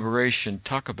collaboration.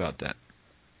 Talk about that.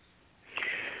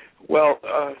 Well,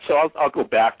 so I'll go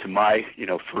back to my,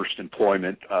 first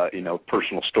employment.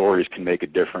 Personal stories can make a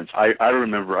difference. I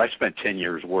remember I spent 10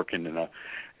 years working in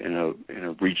a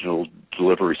regional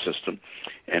delivery system,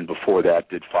 and before that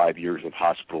did 5 years of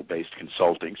hospital-based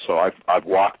consulting. So I've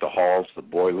walked the halls, the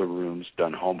boiler rooms,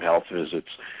 done home health visits.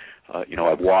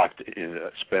 I've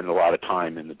spent a lot of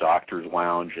time in the doctor's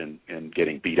lounge and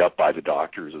getting beat up by the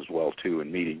doctors as well, too,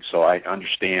 in meetings. So I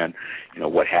understand,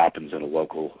 what happens in a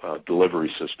local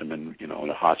delivery system and, in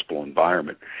a hospital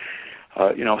environment.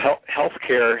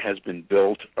 Healthcare has been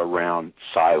built around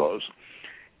silos.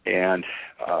 And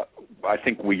I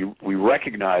think we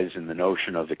recognize in the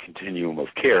notion of the continuum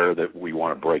of care that we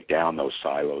want to break down those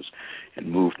silos and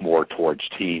move more towards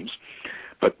teams.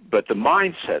 But the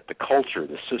mindset, the culture,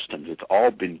 the systems, it's all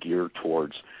been geared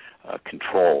towards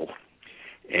control.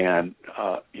 And,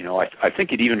 I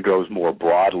think it even goes more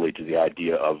broadly to the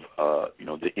idea of,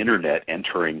 the Internet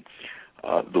entering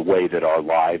the way that our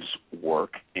lives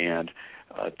work. And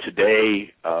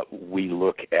today we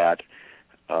look at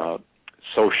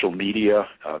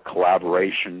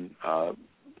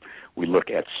We look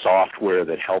at software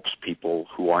that helps people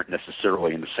who aren't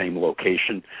necessarily in the same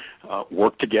location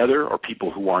work together, or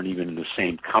people who aren't even in the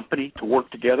same company to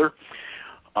work together.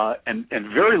 And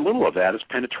very little of that has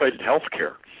penetrated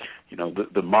healthcare.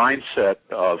 The mindset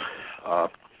of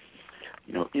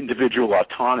individual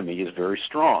autonomy is very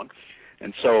strong.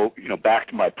 And so, back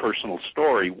to my personal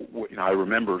story, I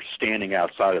remember standing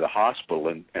outside of the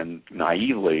hospital and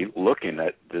naively looking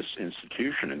at this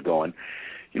institution and going,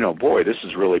 boy, this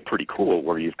is really pretty cool,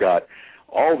 where you've got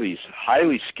all these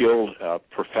highly skilled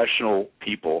professional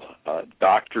people,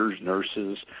 doctors,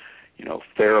 nurses,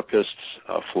 therapists,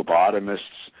 phlebotomists,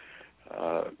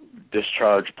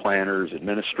 discharge planners,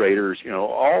 administrators,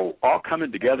 all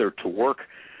coming together to work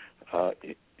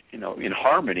in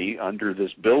harmony under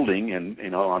this building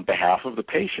and, on behalf of the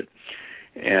patient.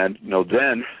 And,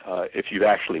 then if you've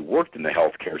actually worked in the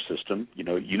healthcare system,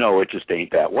 it just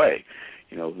ain't that way.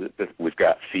 We've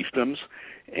got fiefdoms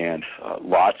and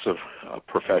lots of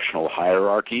professional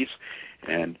hierarchies,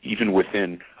 and even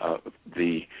within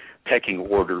the pecking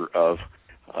order of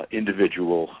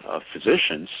individual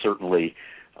physicians, certainly,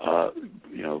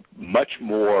 much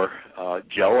more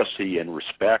jealousy and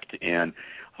respect and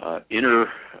inner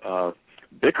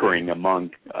bickering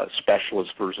among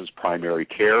specialists versus primary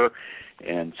care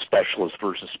and specialist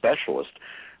versus specialist.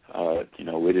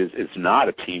 It's not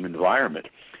a team environment.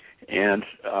 And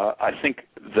I think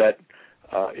that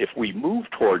if we move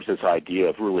towards this idea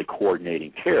of really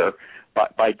coordinating care,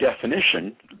 by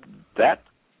definition,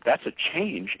 that's a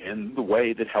change in the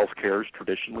way that healthcare has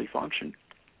traditionally functioned.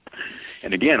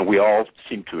 And again, we all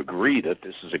seem to agree that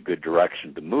this is a good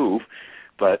direction to move.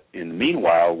 But in the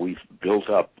meanwhile, we've built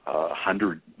up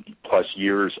 100-plus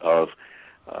years of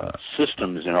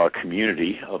systems in our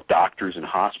community of doctors and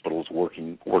hospitals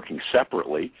working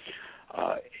separately.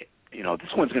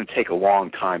 This one's going to take a long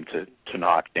time to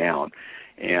knock down.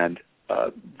 And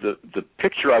the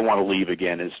picture I want to leave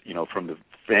again is, from the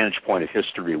vantage point of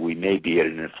history, we may be at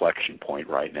an inflection point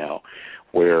right now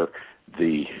where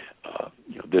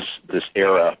this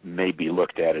era may be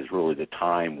looked at as really the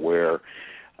time where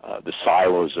the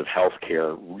silos of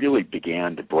healthcare really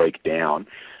began to break down.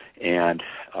 And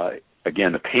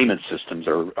again, the payment systems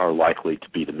are likely to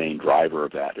be the main driver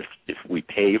of that. If we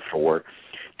pay for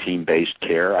team-based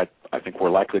care, I think we're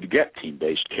likely to get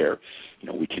team-based care.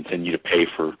 We continue to pay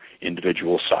for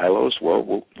individual silos,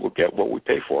 we'll get what we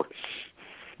pay for.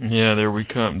 Yeah, there we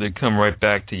come. They come right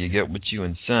back to you get what you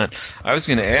incent. I was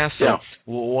going to ask,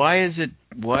 why has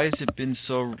it been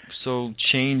so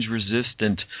change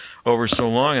resistant over so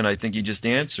long? And I think you just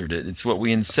answered it. It's what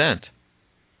we incent.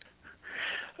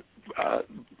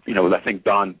 I think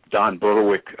Don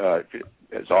Berwick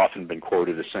has often been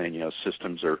quoted as saying,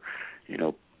 systems are,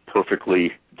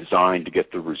 perfectly designed to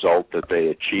get the result that they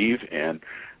achieve, and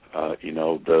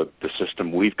the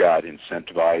system we've got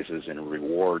incentivizes and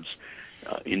rewards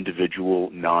individual,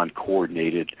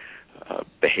 non-coordinated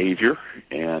behavior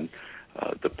and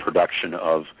the production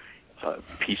of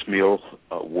piecemeal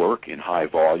work in high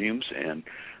volumes, and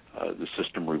the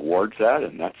system rewards that,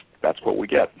 and that's what we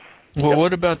get. Well,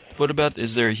 what about? Is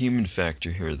there a human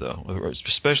factor here, though,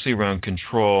 especially around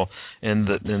control and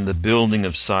the building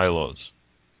of silos?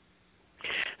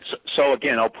 So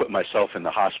again, I'll put myself in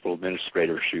the hospital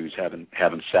administrator shoes,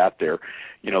 having sat there.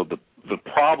 The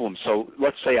problem. So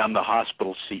let's say I'm the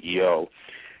hospital CEO,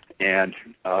 and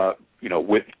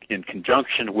in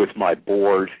conjunction with my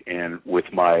board and with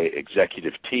my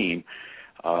executive team,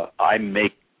 I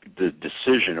make the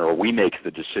decision, or we make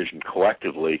the decision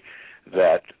collectively,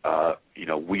 that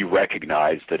we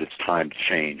recognize that it's time to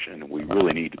change, and we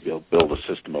really need to build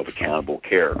a system of accountable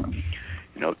care.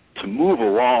 To move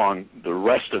along the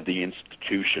rest of the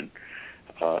institution,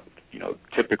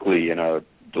 typically in a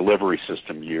delivery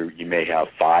system, you may have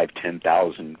 5,000,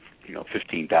 10,000,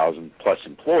 15,000 plus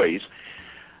employees,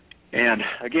 and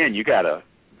again, you got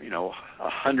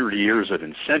 100 years of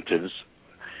incentives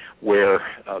where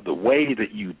the way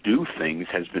that you do things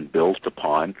has been built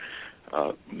upon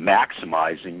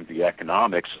maximizing the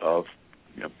economics of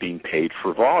being paid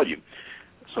for volume.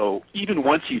 So even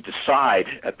once you decide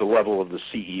at the level of the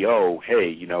CEO,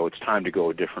 hey, it's time to go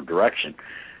a different direction,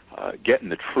 getting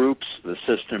the troops, the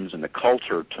systems, and the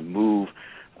culture to move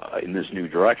in this new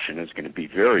direction is going to be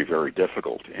very, very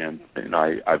difficult. And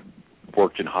I've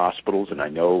worked in hospitals, and I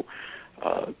know,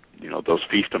 those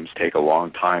fiefdoms take a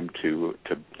long time to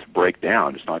break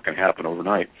down. It's not going to happen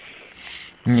overnight.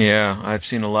 Yeah, I've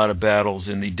seen a lot of battles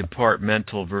in the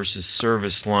departmental versus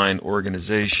service line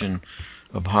organization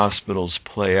of hospitals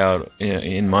play out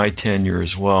in my tenure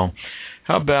as well.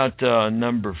 How about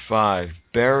number 5,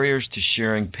 barriers to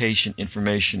sharing patient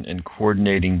information and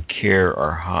coordinating care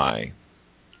are high?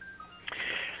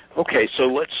 Okay, so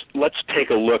let's take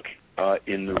a look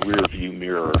in the rearview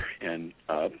mirror and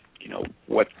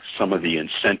what some of the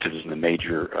incentives and the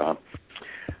major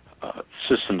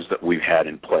systems that we've had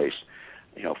in place.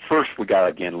 First we got to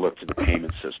again look to the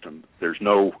payment system. There's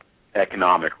no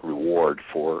economic reward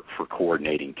for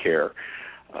coordinating care.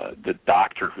 The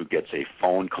doctor who gets a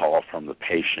phone call from the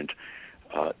patient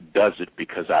does it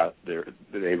because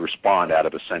they respond out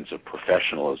of a sense of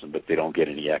professionalism, but they don't get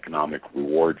any economic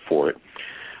reward for it.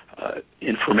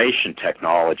 Information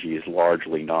technology is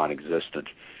largely non-existent.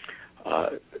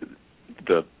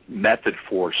 The method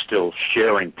for still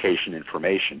sharing patient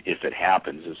information, if it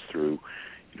happens, is through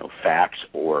fax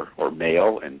or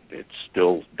mail, and it's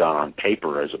still done on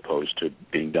paper as opposed to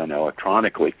being done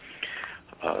electronically.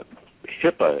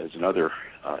 HIPAA is another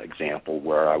example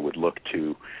where I would look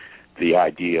to the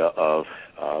idea of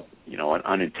an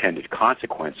unintended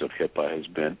consequence of HIPAA has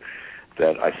been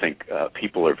that I think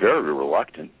people are very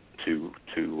reluctant to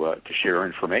share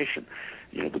information.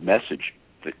 The message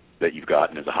that you've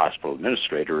gotten as a hospital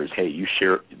administrator is, hey, you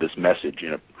share this message,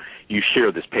 you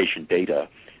share this patient data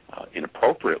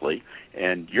inappropriately,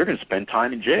 and you're going to spend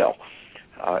time in jail.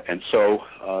 And so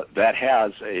that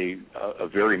has a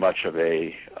very much of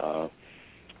an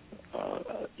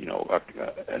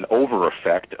over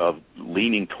effect of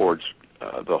leaning towards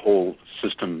the whole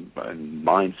system and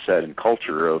mindset and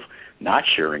culture of not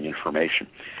sharing information.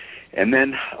 And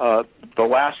then the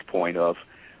last point of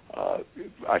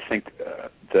I think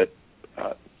that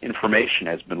information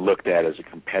has been looked at as a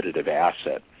competitive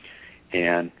asset.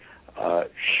 And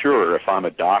sure, if I'm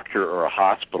a doctor or a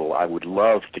hospital, I would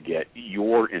love to get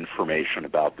your information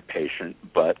about the patient,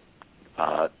 but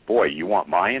boy, you want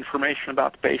my information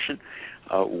about the patient?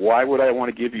 Why would I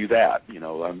want to give you that?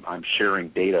 I'm sharing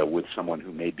data with someone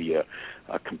who may be a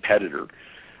competitor.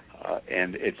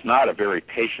 And it's not a very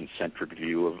patient-centric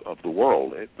view of the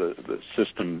world. The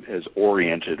system is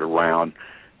oriented around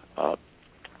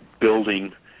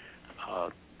building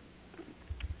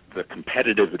the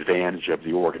competitive advantage of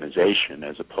the organization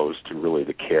as opposed to really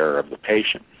the care of the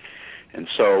patient. And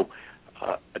so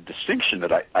a distinction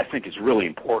that I think is really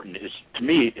important is, to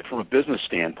me, from a business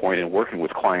standpoint and working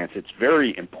with clients, it's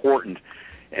very important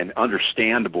and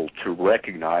understandable to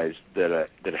recognize that a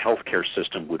healthcare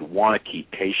system would want to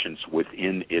keep patients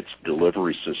within its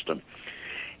delivery system.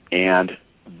 And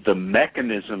the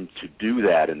mechanism to do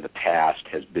that in the past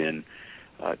has been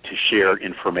to share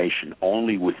information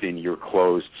only within your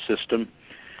closed system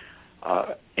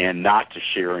and not to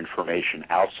share information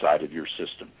outside of your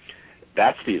system.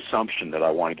 That's the assumption that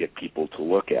I want to get people to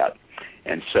look at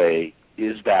and say,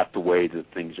 is that the way that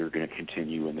things are going to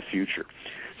continue in the future?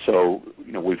 So,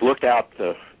 we've looked out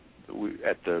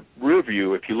at the rear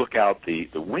view. If you look out the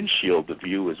windshield, the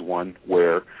view is one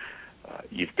where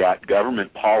you've got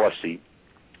government policy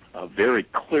very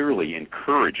clearly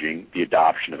encouraging the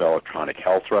adoption of electronic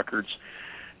health records,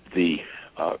 the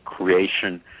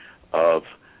creation of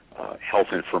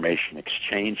health information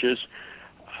exchanges,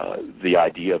 the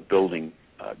idea of building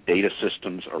data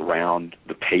systems around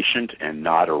the patient and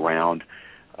not around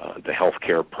the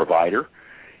healthcare provider.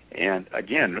 And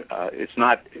again, it's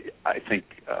not, I think,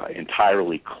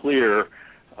 entirely clear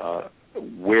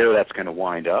where that's going to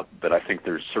wind up, but I think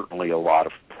there's certainly a lot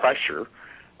of pressure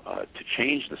to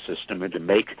change the system and to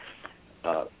make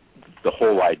the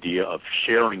whole idea of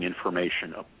sharing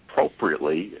information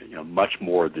appropriately, much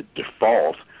more the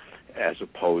default as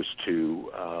opposed to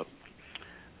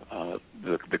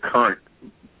the current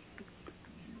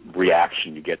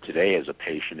reaction you get today as a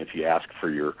patient if you ask for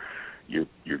your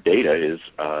data is,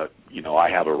 I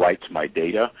have a right to my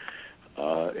data,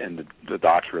 and the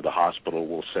doctor or the hospital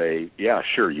will say, yeah,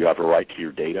 sure, you have a right to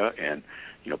your data, and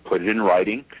put it in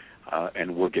writing,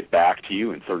 and we'll get back to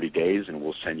you in 30 days, and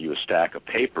we'll send you a stack of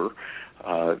paper,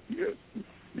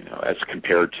 as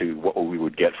compared to what we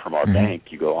would get from our bank.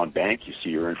 You go on bank, you see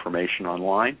your information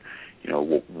online.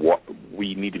 What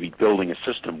we need to be building a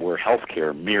system where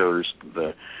healthcare mirrors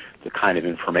the kind of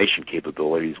information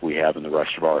capabilities we have in the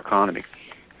rest of our economy.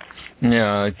 Yeah,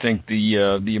 I think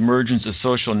the emergence of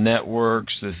social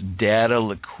networks, this data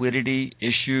liquidity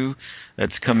issue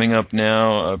that's coming up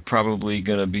now, probably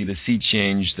going to be the sea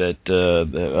change that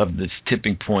of this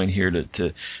tipping point here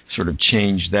to sort of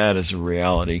change that as a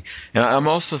reality. And I'm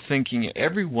also thinking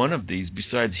every one of these,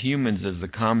 besides humans as the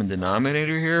common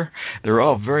denominator here, they're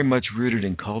all very much rooted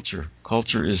in culture.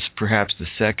 Culture is perhaps the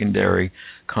secondary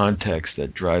context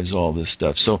that drives all this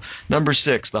stuff. So, number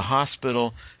 6, the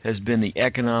hospital has been the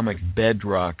economic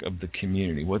bedrock of the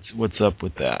community. What's up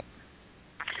with that?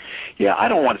 Yeah, I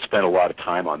don't want to spend a lot of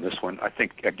time on this one. I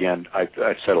think, again, I've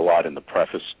said a lot in the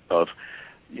preface of,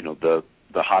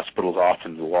 the hospital's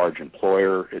often the large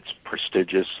employer. It's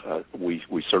prestigious.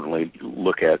 We certainly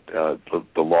look at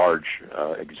the large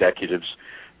executives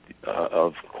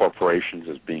of corporations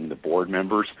as being the board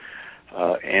members,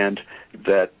 and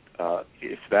that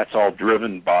if that's all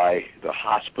driven by the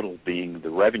hospital being the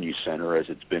revenue center as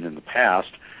it's been in the past,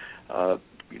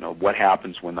 what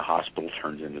happens when the hospital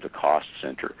turns into the cost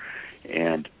center?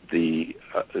 And the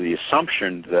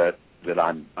assumption that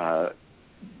I'm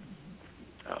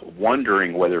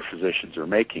wondering whether physicians are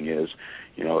making is,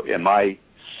 am I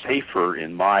safer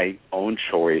in my own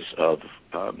choice of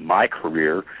my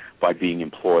career by being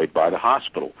employed by the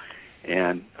hospital?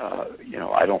 And,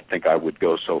 I don't think I would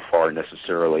go so far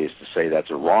necessarily as to say that's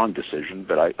a wrong decision,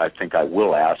 but I think I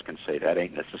will ask and say that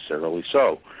ain't necessarily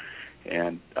so.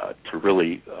 And to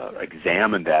really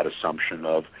examine that assumption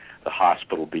of the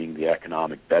hospital being the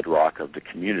economic bedrock of the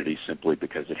community simply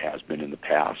because it has been in the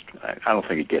past. I don't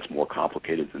think it gets more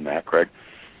complicated than that, Craig.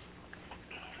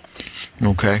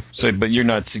 Okay. So, but you're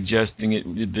not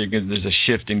suggesting there's a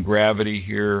shift in gravity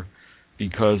here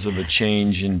because of a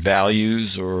change in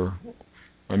values, or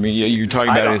you're talking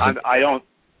about.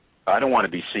 I don't want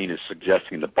to be seen as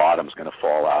suggesting the bottom's going to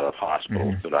fall out of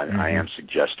hospitals, but I am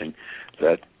suggesting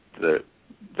that the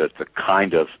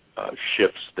kind of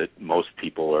shifts that most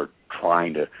people are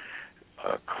trying to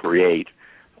create,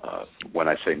 when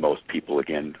I say most people,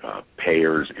 again,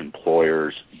 payers,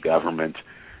 employers, government,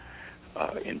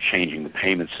 in changing the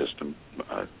payment system,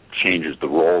 changes the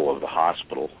role of the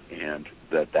hospital, and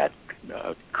that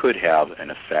could have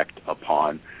an effect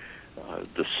upon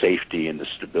the safety and the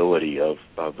stability of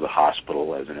the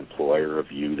hospital as an employer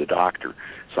of you, the doctor.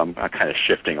 So I'm kind of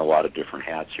shifting a lot of different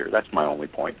hats here. That's my only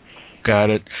point.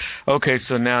 Got it. Okay,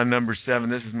 so now number 7.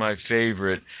 This is my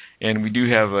favorite, and we do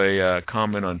have a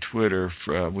comment on Twitter,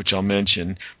 which I'll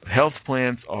mention. Health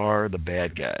plans are the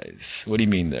bad guys. What do you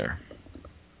mean there?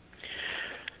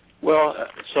 Well,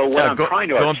 so what I'm trying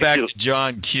to going back to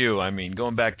John Q.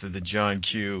 Going back to the John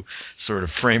Q. sort of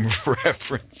frame of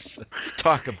reference.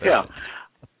 Talk about it.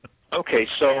 Okay,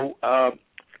 so I'm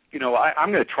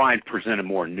going to try and present a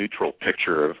more neutral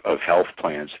picture of health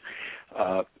plans.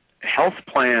 Health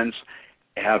plans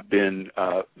have been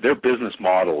their business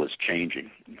model is changing,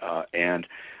 and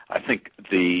I think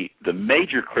the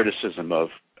major criticism of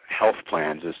health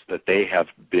plans is that they have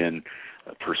been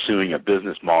pursuing a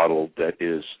business model that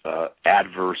is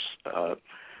adverse,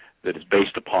 that is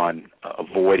based upon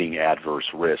avoiding adverse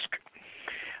risk.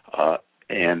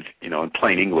 And, in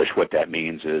plain English, what that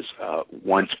means is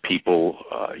once people,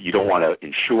 you don't want to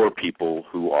insure people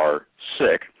who are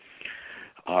sick,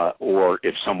 or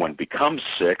if someone becomes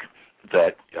sick,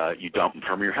 that you dump them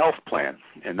from your health plan.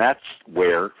 And that's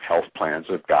where health plans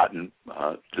have gotten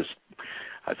this,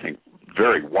 I think,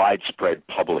 very widespread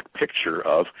public picture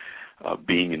of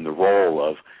being in the role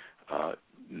of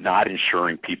not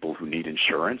insuring people who need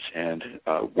insurance, and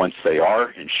once they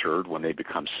are insured, when they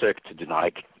become sick, to deny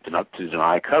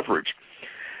coverage.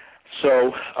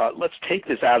 So let's take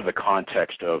this out of the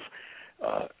context of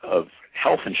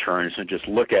health insurance and just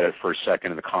look at it for a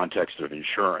second in the context of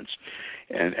insurance,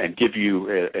 and give you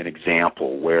an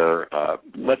example where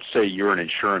let's say you're an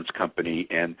insurance company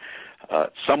and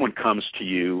someone comes to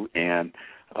you and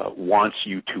wants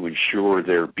you to insure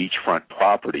their beachfront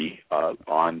property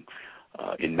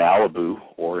in Malibu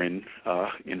or in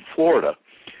Florida,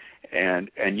 and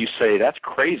you say, that's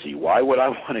crazy. Why would I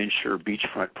want to insure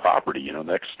beachfront property?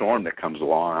 Next storm that comes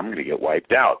along, I'm going to get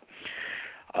wiped out.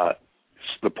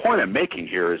 The point I'm making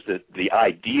here is that the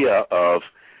idea of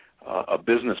a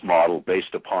business model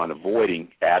based upon avoiding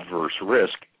adverse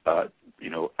risk,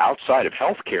 outside of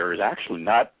healthcare is actually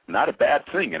not a bad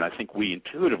thing, and I think we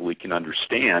intuitively can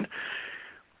understand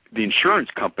the insurance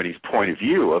company's point of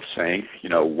view of saying,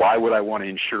 why would I want to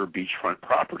insure beachfront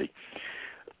property?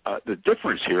 The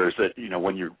difference here is that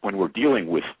when we're dealing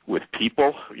with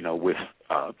people,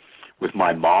 with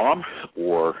my mom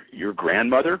or your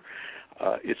grandmother,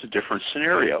 it's a different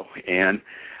scenario, and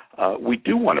we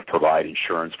do want to provide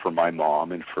insurance for my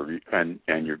mom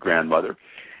and your grandmother.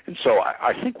 And so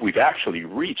I think we've actually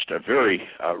reached a very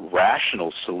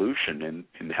rational solution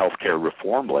in the healthcare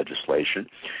reform legislation,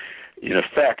 in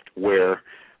effect, where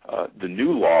the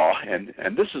new law, and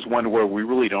this is one where we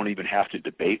really don't even have to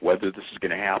debate whether this is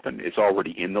going to happen. It's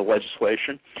already in the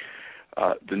legislation.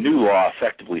 The new law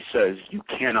effectively says you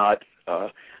cannot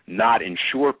not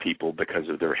insure people because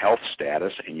of their health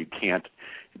status, and you can't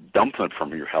dump them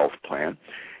from your health plan.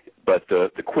 But the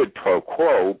quid pro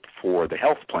quo for the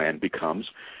health plan becomes,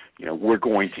 we're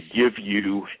going to give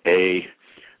you a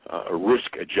a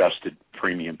risk-adjusted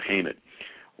premium payment.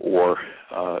 Or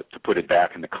to put it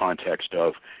back in the context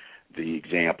of the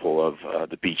example of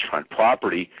the beachfront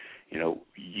property,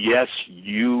 yes,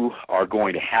 you are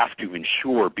going to have to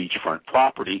insure beachfront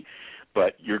property,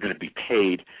 but you're going to be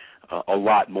paid a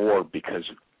lot more because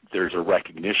there's a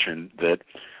recognition that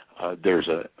there's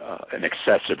an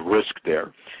excessive risk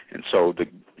there. And so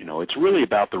it's really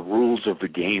about the rules of the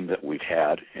game that we've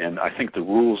had. And I think the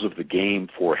rules of the game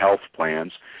for health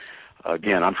plans,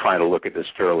 again, I'm trying to look at this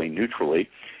fairly neutrally,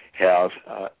 have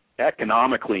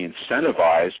economically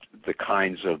incentivized the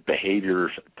kinds of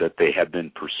behaviors that they have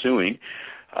been pursuing.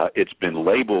 It's been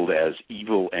labeled as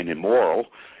evil and immoral,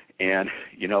 and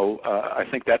I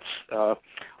think that's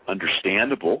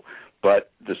understandable.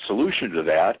 But the solution to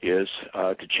that is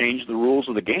to change the rules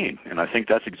of the game, and I think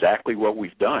that's exactly what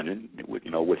we've done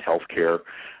with healthcare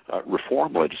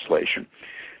reform legislation.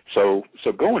 So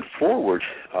going forward,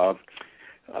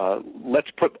 let's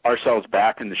put ourselves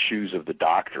back in the shoes of the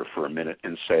doctor for a minute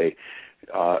and say,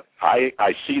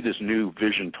 I see this new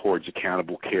vision towards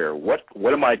accountable care. What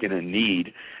am I going to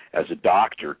need as a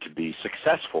doctor to be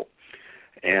successful?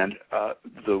 And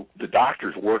the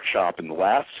doctor's workshop in the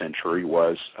last century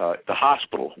was the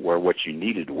hospital, where what you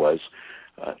needed was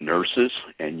nurses,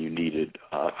 and you needed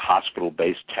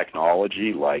hospital-based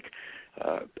technology like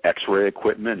X-ray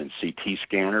equipment and CT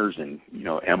scanners and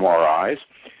MRIs.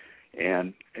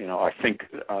 And I think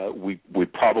we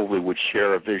probably would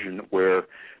share a vision where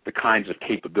the kinds of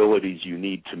capabilities you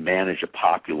need to manage a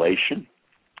population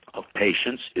of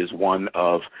patients is one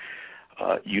of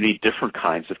you need different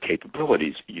kinds of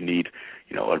capabilities. You need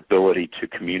an ability to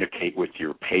communicate with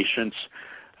your patients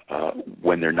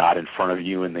when they're not in front of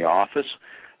you in the office.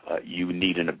 You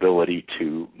need an ability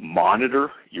to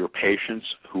monitor your patients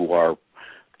who are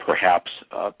perhaps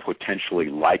potentially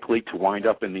likely to wind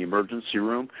up in the emergency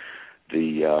room.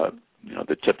 The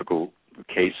typical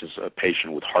case is a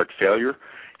patient with heart failure,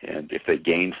 and if they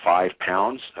gain 5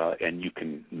 pounds and you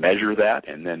can measure that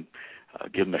and then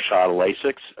give them a shot of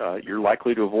Lasix, you're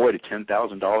likely to avoid a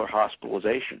 $10,000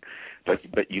 hospitalization.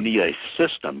 But you need a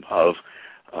system of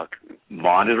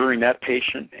monitoring that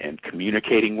patient and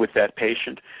communicating with that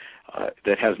patient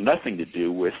that has nothing to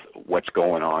do with what's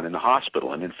going on in the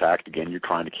hospital. And in fact, again, you're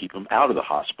trying to keep them out of the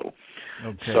hospital.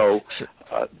 Okay. So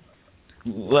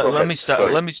let me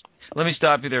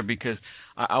stop you there, because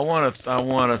I want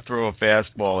to throw a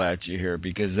fastball at you here,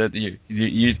 because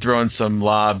you're throwing some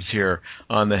lobs here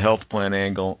on the health plan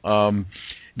angle.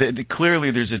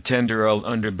 Clearly, there's a tender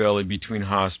underbelly between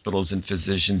hospitals and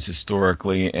physicians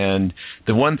historically, and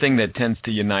the one thing that tends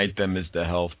to unite them is the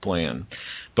health plan.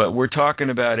 But we're talking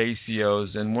about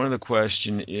ACOs, and one of the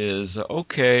questions is,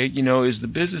 okay, is the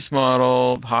business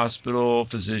model, hospital,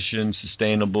 physician,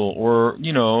 sustainable, or,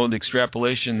 the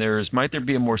extrapolation there is, might there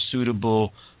be a more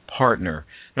suitable partner?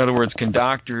 In other words, can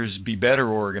doctors be better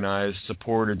organized,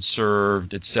 supported,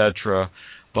 served, etc.,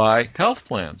 by health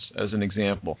plans, as an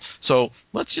example? So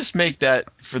let's just make that,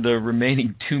 for the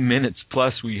remaining 2 minutes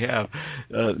plus we have,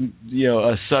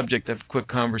 a subject of quick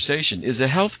conversation.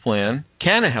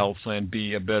 Can a health plan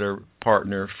be a better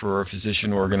partner for a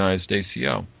physician-organized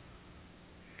ACO?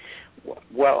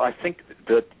 Well, I think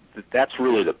that's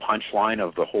really the punchline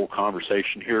of the whole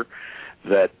conversation here,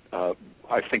 that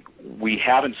I think we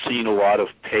haven't seen a lot of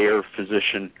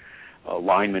payer-physician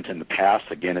alignment in the past.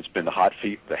 Again, it's been the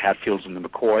Hatfields and the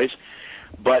McCoys.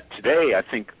 But today, I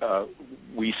think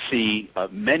we see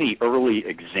many early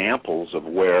examples of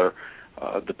where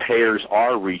the payers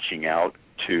are reaching out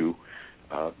to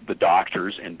the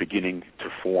doctors and beginning to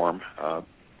form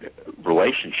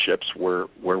relationships where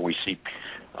we see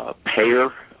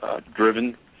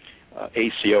payer-driven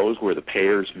ACOs, where the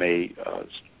payers may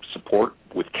support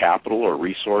with capital or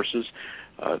resources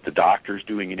the doctors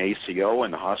doing an ACO,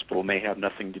 and the hospital may have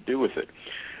nothing to do with it.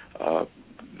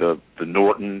 The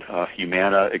Norton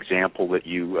Humana example that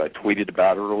you tweeted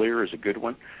about earlier is a good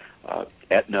one.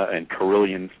 Aetna and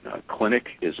Carillion Clinic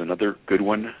is another good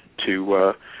one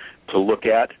to look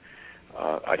at.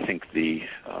 I think the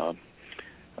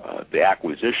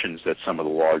acquisitions that some of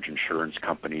the large insurance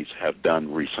companies have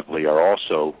done recently are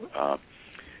also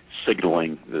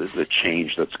signaling the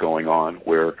change that's going on,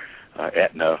 where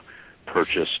Aetna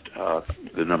purchased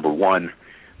the number one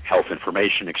health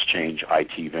information exchange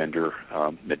IT vendor,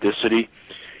 Medicity,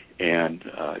 and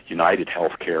United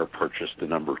Healthcare purchased the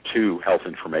number 2 health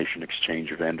information exchange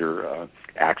vendor,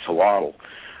 Axolotl.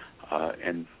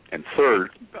 And third,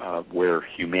 where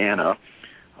Humana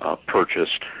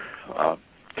purchased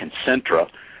Concentra,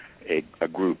 a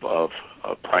group of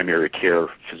primary care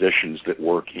physicians that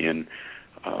work in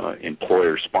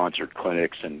employer-sponsored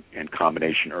clinics and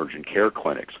combination urgent care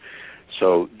clinics.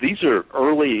 So these are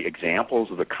early examples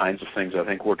of the kinds of things I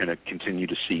think we're going to continue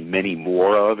to see many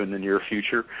more of in the near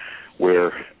future,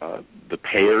 where the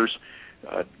payers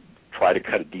try to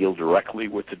cut a deal directly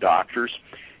with the doctors.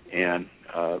 And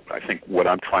I think what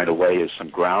I'm trying to lay is some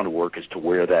groundwork as to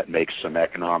where that makes some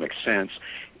economic sense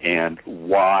and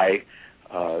why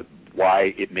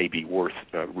it may be worth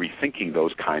rethinking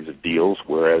those kinds of deals,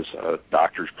 whereas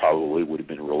doctors probably would have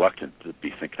been reluctant to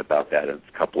be thinking about that a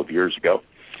couple of years ago.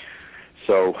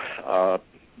 So,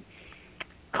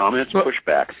 comments,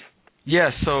 pushbacks? Yeah,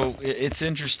 so it's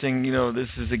interesting, this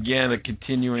is, again, a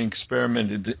continuing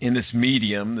experiment in this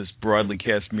medium, this broadly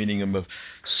cast medium of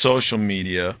social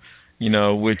media,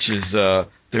 which is,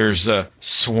 there's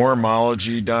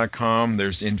swarmology.com,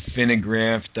 there's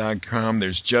infinigraph.com,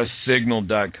 there's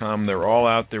justsignal.com. They're all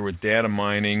out there with data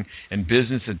mining and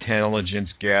business intelligence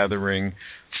gathering,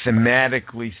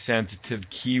 thematically sensitive,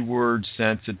 keyword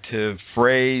sensitive,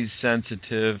 phrase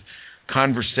sensitive,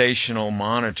 conversational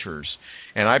monitors.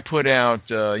 And I put out,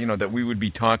 that we would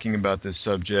be talking about this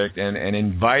subject and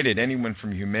invited anyone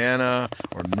from Humana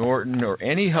or Norton or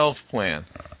any health plan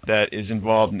that is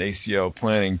involved in ACO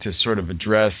planning to sort of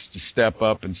address, to step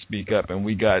up and speak up. And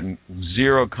we got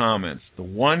 0 comments. The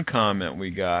one comment we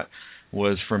got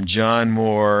was from John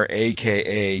Moore,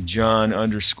 a.k.a.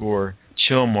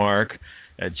 John_Chillmark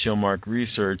at Chillmark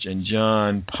Research. And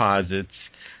John posits,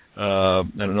 I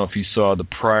don't know if he saw the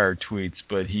prior tweets,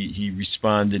 but he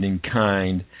responded in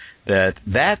kind that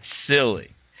that's silly.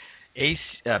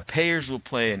 Payers will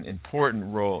play an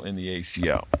important role in the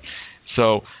ACO.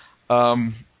 So,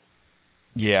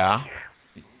 yeah.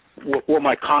 Well,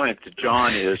 my comment to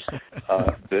John is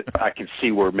that I can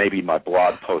see where maybe my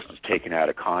blog post is taken out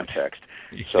of context.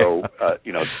 So,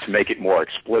 to make it more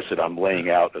explicit, I'm laying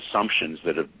out assumptions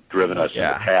that have driven us in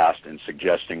the past and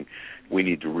suggesting we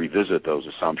need to revisit those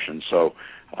assumptions. So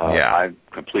I'm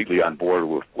completely on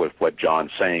board with what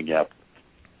John's saying.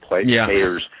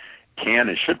 Payers can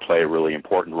and should play a really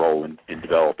important role in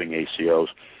developing ACOs.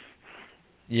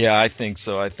 Yeah, I think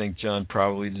so. I think John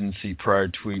probably didn't see prior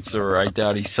tweets, or I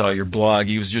doubt he saw your blog.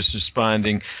 He was just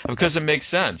responding because it makes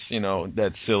sense.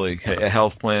 That's silly.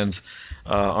 Health plans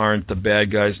aren't the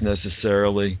bad guys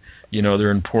necessarily.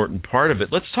 They're an important part of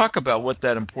it. Let's talk about what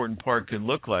that important part could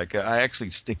look like. I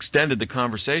actually extended the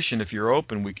conversation. If you're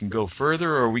open, we can go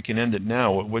further, or we can end it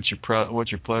now. What's your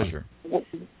pleasure? Well,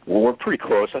 we're pretty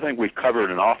close. I think we've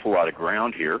covered an awful lot of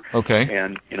ground here. Okay.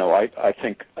 And I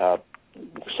think.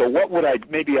 So what would I'll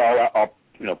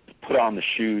put on the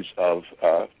shoes of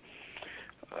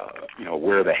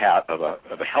wear the hat of a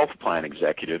health plan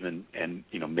executive and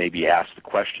maybe ask the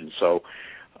question. So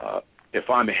if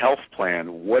I'm a health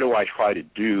plan, what do I try to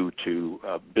do to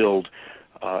build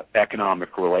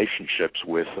economic relationships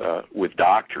with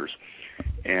doctors?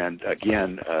 And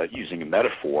again, using a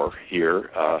metaphor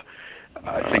here,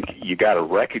 I think you got to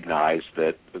recognize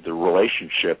that the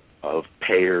relationship of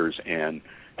payers and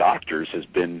doctors has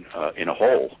been in a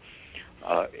hole.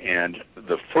 And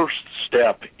the first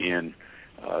step in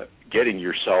getting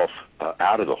yourself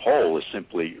out of the hole is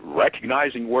simply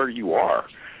recognizing where you are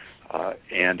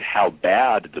and how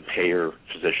bad the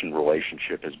payer-physician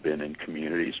relationship has been in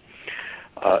communities.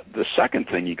 The second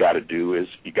thing you got to do is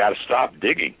you got to stop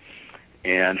digging.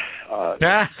 And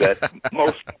that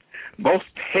most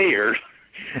payers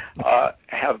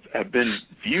have been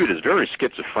viewed as very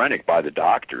schizophrenic by the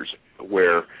doctors,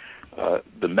 where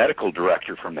the medical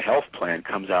director from the health plan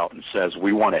comes out and says,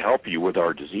 we want to help you with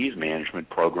our disease management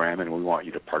program and we want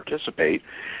you to participate.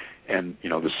 And,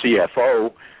 the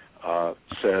CFO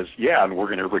says, and we're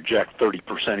going to reject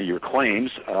 30% of your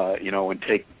claims, and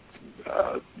take,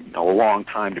 a long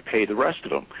time to pay the rest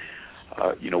of them.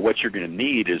 What you're going to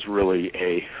need is really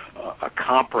a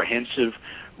comprehensive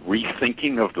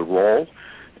rethinking of the role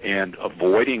and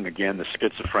avoiding, again, the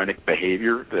schizophrenic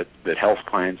behavior that health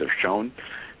plans have shown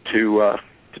to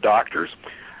doctors.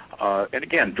 And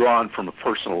again, drawn from a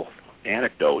personal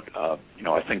anecdote,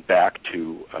 I think back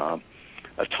to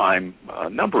a time a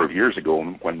number of years ago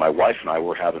when my wife and I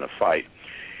were having a fight,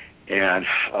 and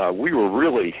we were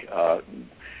really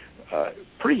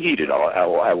pretty heated,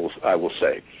 I will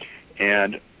say.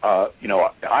 And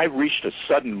I reached a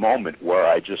sudden moment where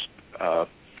I just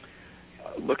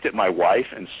looked at my wife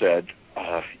and said,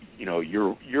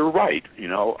 you're right.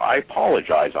 I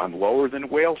apologize. I'm lower than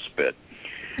whale spit.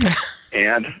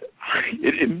 And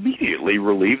it immediately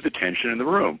relieved the tension in the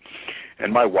room.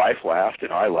 And my wife laughed,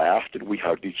 and I laughed, and we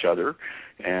hugged each other,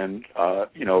 and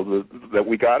that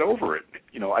we got over it.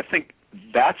 I think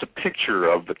that's a picture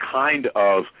of the kind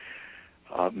of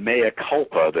mea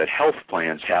culpa that health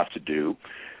plans have to do.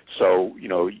 So,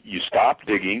 you stop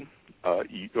digging,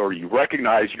 or you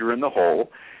recognize you're in the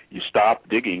hole, you stop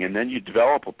digging, and then you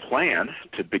develop a plan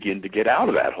to begin to get out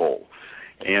of that hole.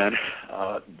 And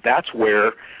that's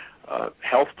where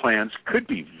health plans could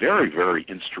be very, very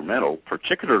instrumental,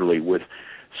 particularly with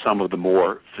some of the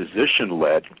more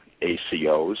physician-led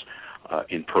ACOs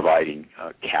in providing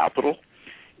capital,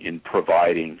 in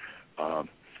providing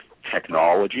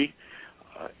technology,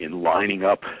 in lining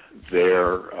up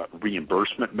their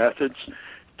reimbursement methods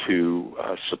to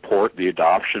support the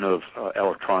adoption of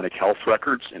electronic health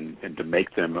records and to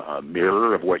make them a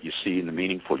mirror of what you see in the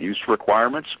meaningful use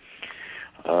requirements.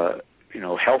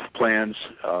 Health plans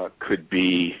could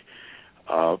be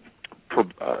some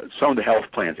of the health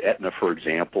plans. Aetna, for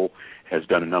example, has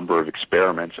done a number of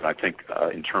experiments, and I think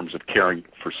in terms of caring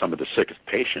for some of the sickest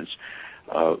patients,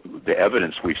 the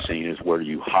evidence we've seen is where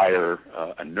you hire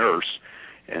a nurse,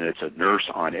 and it's a nurse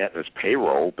on Aetna's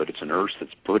payroll, but it's a nurse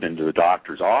that's put into the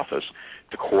doctor's office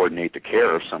to coordinate the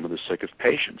care of some of the sickest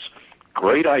patients.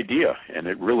 Great idea, and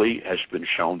it really has been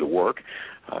shown to work.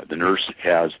 The nurse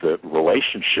has the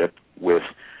relationship with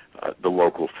the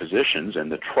local physicians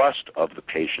and the trust of the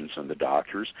patients and the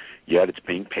doctors, yet it's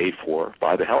being paid for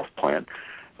by the health plan.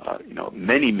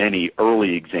 Many, many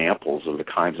early examples of the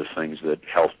kinds of things that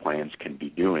health plans can be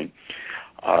doing.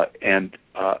 And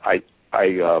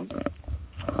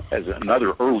as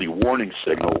another early warning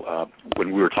signal,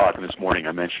 when we were talking this morning,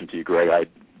 I mentioned to you, Greg,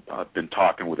 I'd been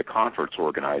talking with a conference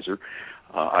organizer.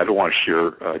 I don't want to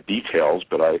share details,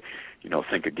 but I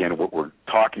think, again, what we're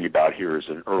talking about here is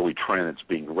an early trend that's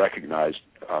being recognized,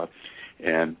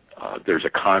 and there's a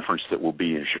conference that will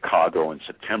be in Chicago in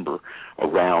September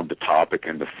around the topic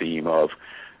and the theme of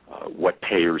what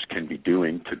payers can be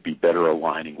doing to be better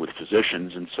aligning with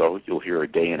physicians, and so you'll hear a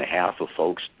day and a half of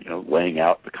folks, laying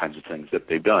out the kinds of things that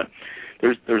they've done.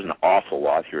 There's an awful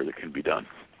lot here that can be done.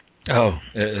 Oh,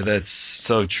 that's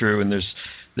so true, and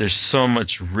there's so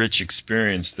much rich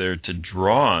experience there to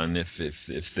draw on if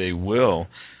they will.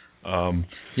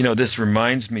 This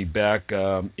reminds me back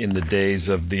in the days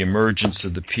of the emergence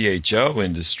of the PHO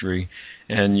industry,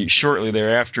 and shortly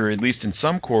thereafter, at least in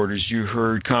some quarters, you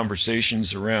heard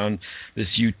conversations around this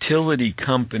utility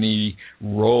company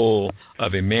role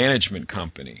of a management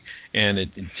company. And it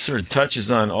sort of touches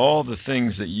on all the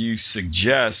things that you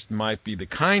suggest might be the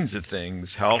kinds of things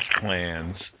health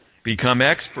plans become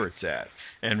experts at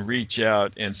and reach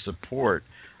out and support.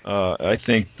 I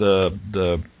think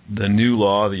the new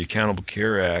law, the Accountable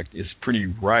Care Act, is pretty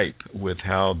ripe with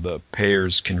how the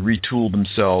payers can retool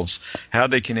themselves, how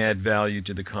they can add value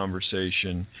to the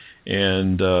conversation,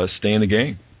 and stay in the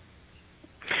game.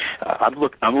 I'm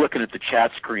looking at the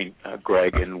chat screen,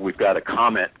 Greg, and we've got a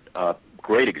comment.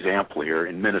 Great example here.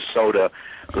 In Minnesota,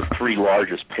 the three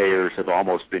largest payers have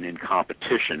almost been in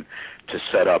competition to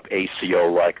set up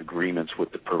ACO-like agreements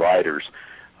with the providers.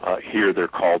 Here they're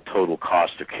called total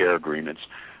cost of care agreements.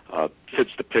 Fits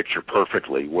the picture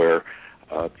perfectly where,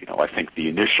 I think the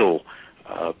initial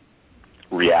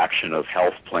reaction of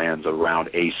health plans around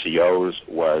ACOs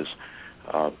was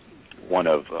one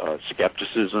of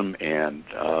skepticism and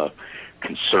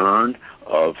concern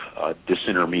of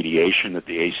disintermediation, that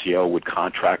the ACO would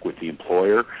contract with the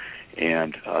employer,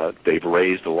 and they've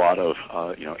raised a lot of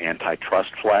antitrust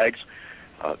flags.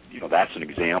 That's an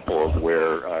example of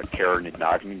where Karen and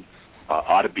Nagin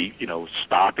ought to be,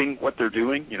 stopping what they're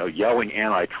doing. Yelling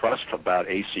antitrust about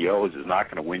ACOs is not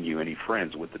going to win you any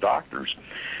friends with the doctors.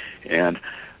 And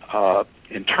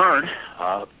in turn,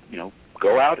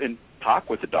 go out and talk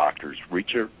with the doctors,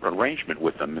 reach an arrangement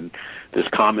with them. And this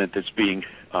comment that's being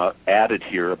added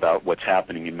here about what's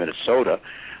happening in Minnesota,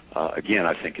 again,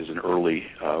 I think is an early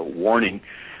warning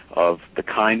of the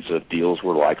kinds of deals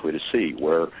we're likely to see,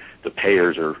 where the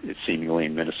payers are seemingly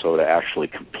in Minnesota actually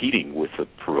competing with the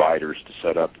providers to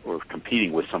set up, or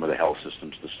competing with some of the health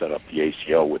systems to set up the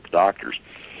ACO with the doctors.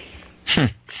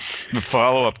 The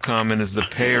follow-up comment is the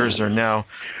payers are now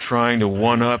trying to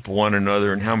one-up one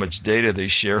another and how much data they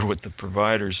share with the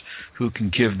providers who can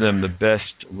give them the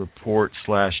best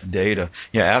report/data.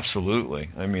 Yeah, absolutely.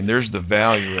 I mean, there's the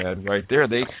value add right there.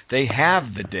 They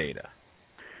have the data.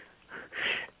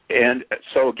 And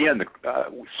so, again,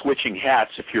 switching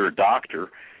hats, if you're a doctor,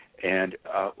 and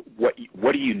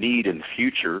what do you need in the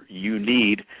future? You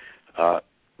need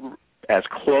as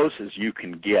close as you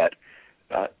can get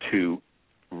to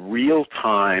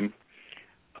real-time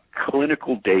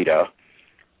clinical data,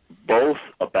 both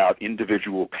about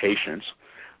individual patients,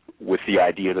 with the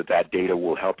idea that data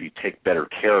will help you take better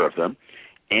care of them,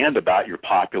 and about your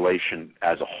population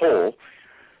as a whole,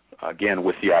 again,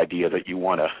 with the idea that you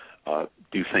want to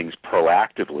do things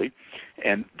proactively.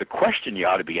 And the question you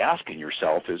ought to be asking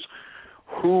yourself is,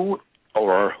 who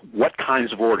or what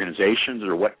kinds of organizations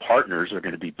or what partners are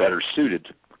going to be better suited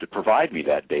to provide me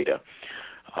that data?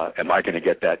 Am I going to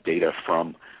get that data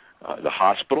from the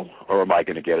hospital, or am I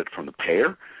going to get it from the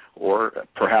payer, or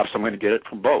perhaps I'm going to get it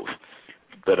from both?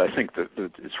 But I think that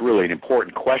it's really an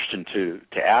important question to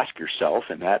ask yourself,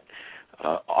 and that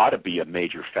ought to be a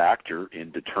major factor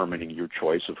in determining your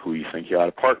choice of who you think you ought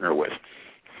to partner with.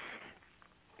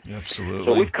 Absolutely.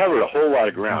 So we've covered a whole lot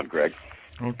of ground, Greg.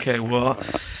 Okay, well,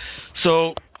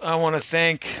 so I want to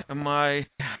thank my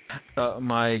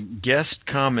guest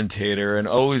commentator and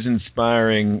always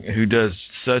inspiring, who does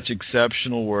such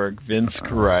exceptional work, Vince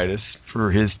Kuraitis,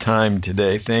 for his time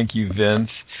today. Thank you,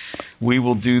 Vince. We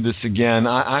will do this again.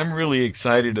 I'm really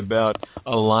excited about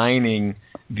aligning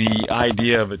the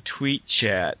idea of a tweet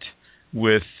chat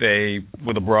with a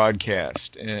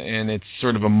broadcast, and it's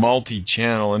sort of a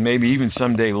multi-channel, and maybe even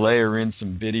someday layer in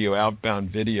some video,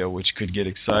 outbound video, which could get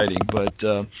exciting. But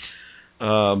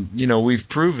we've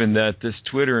proven that this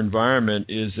Twitter environment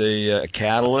is a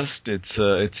catalyst. It's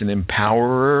an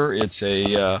empowerer.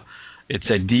 It's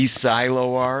a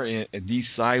de-siloer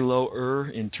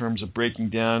in terms of breaking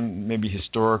down maybe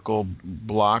historical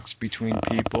blocks between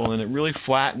people, and it really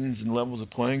flattens and levels the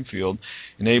playing field,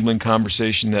 enabling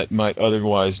conversation that might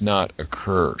otherwise not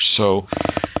occur. So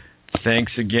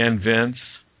thanks again, Vince.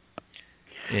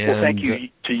 Well, thank you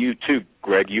to you too,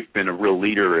 Greg. You've been a real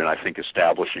leader in, I think,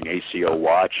 establishing ACO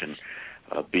Watch and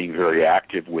being very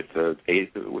active with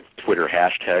Twitter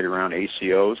hashtag around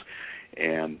ACOs.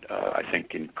 And I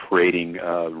think in creating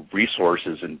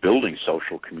resources and building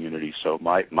social community. So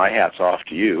my hat's off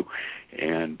to you.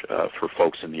 And for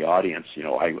folks in the audience,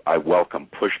 I welcome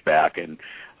pushback. And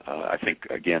I think,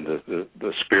 again,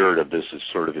 the spirit of this is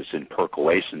sort of is in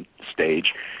percolation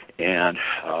stage. And,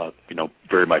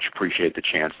 very much appreciate the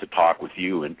chance to talk with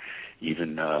you and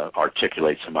even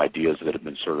articulate some ideas that have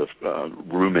been sort of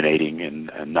ruminating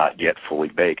and not yet fully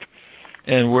baked.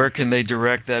 And where can they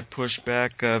direct that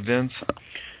pushback, Vince?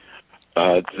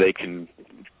 They can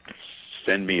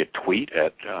send me a tweet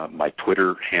at my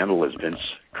Twitter handle is Vince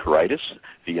Kuraitis,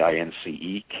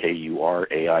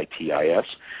 VinceKuraitis,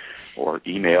 or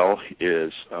email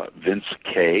is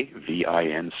VinceK,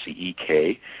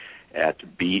 VINCEK, at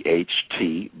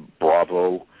BHT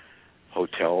Bravo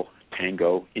Hotel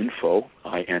Tango Info,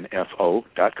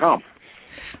 INFO.com.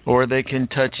 Or they can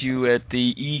touch you at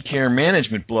the eCare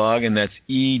Management blog, and that's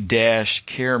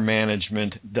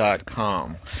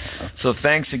e-caremanagement.com. So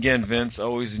thanks again, Vince.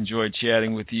 Always enjoyed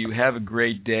chatting with you. Have a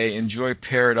great day. Enjoy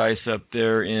paradise up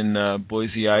there in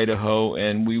Boise, Idaho,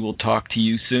 and we will talk to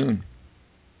you soon.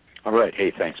 All right.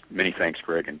 Hey, thanks. Many thanks,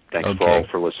 Greg, and thanks all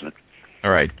for listening.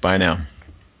 All right. Bye now.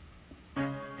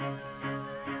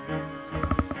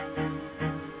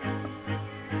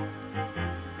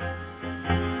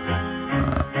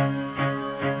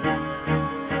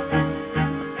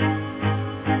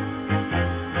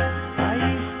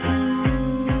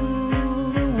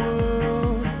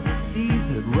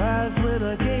 Rise when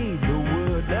I gave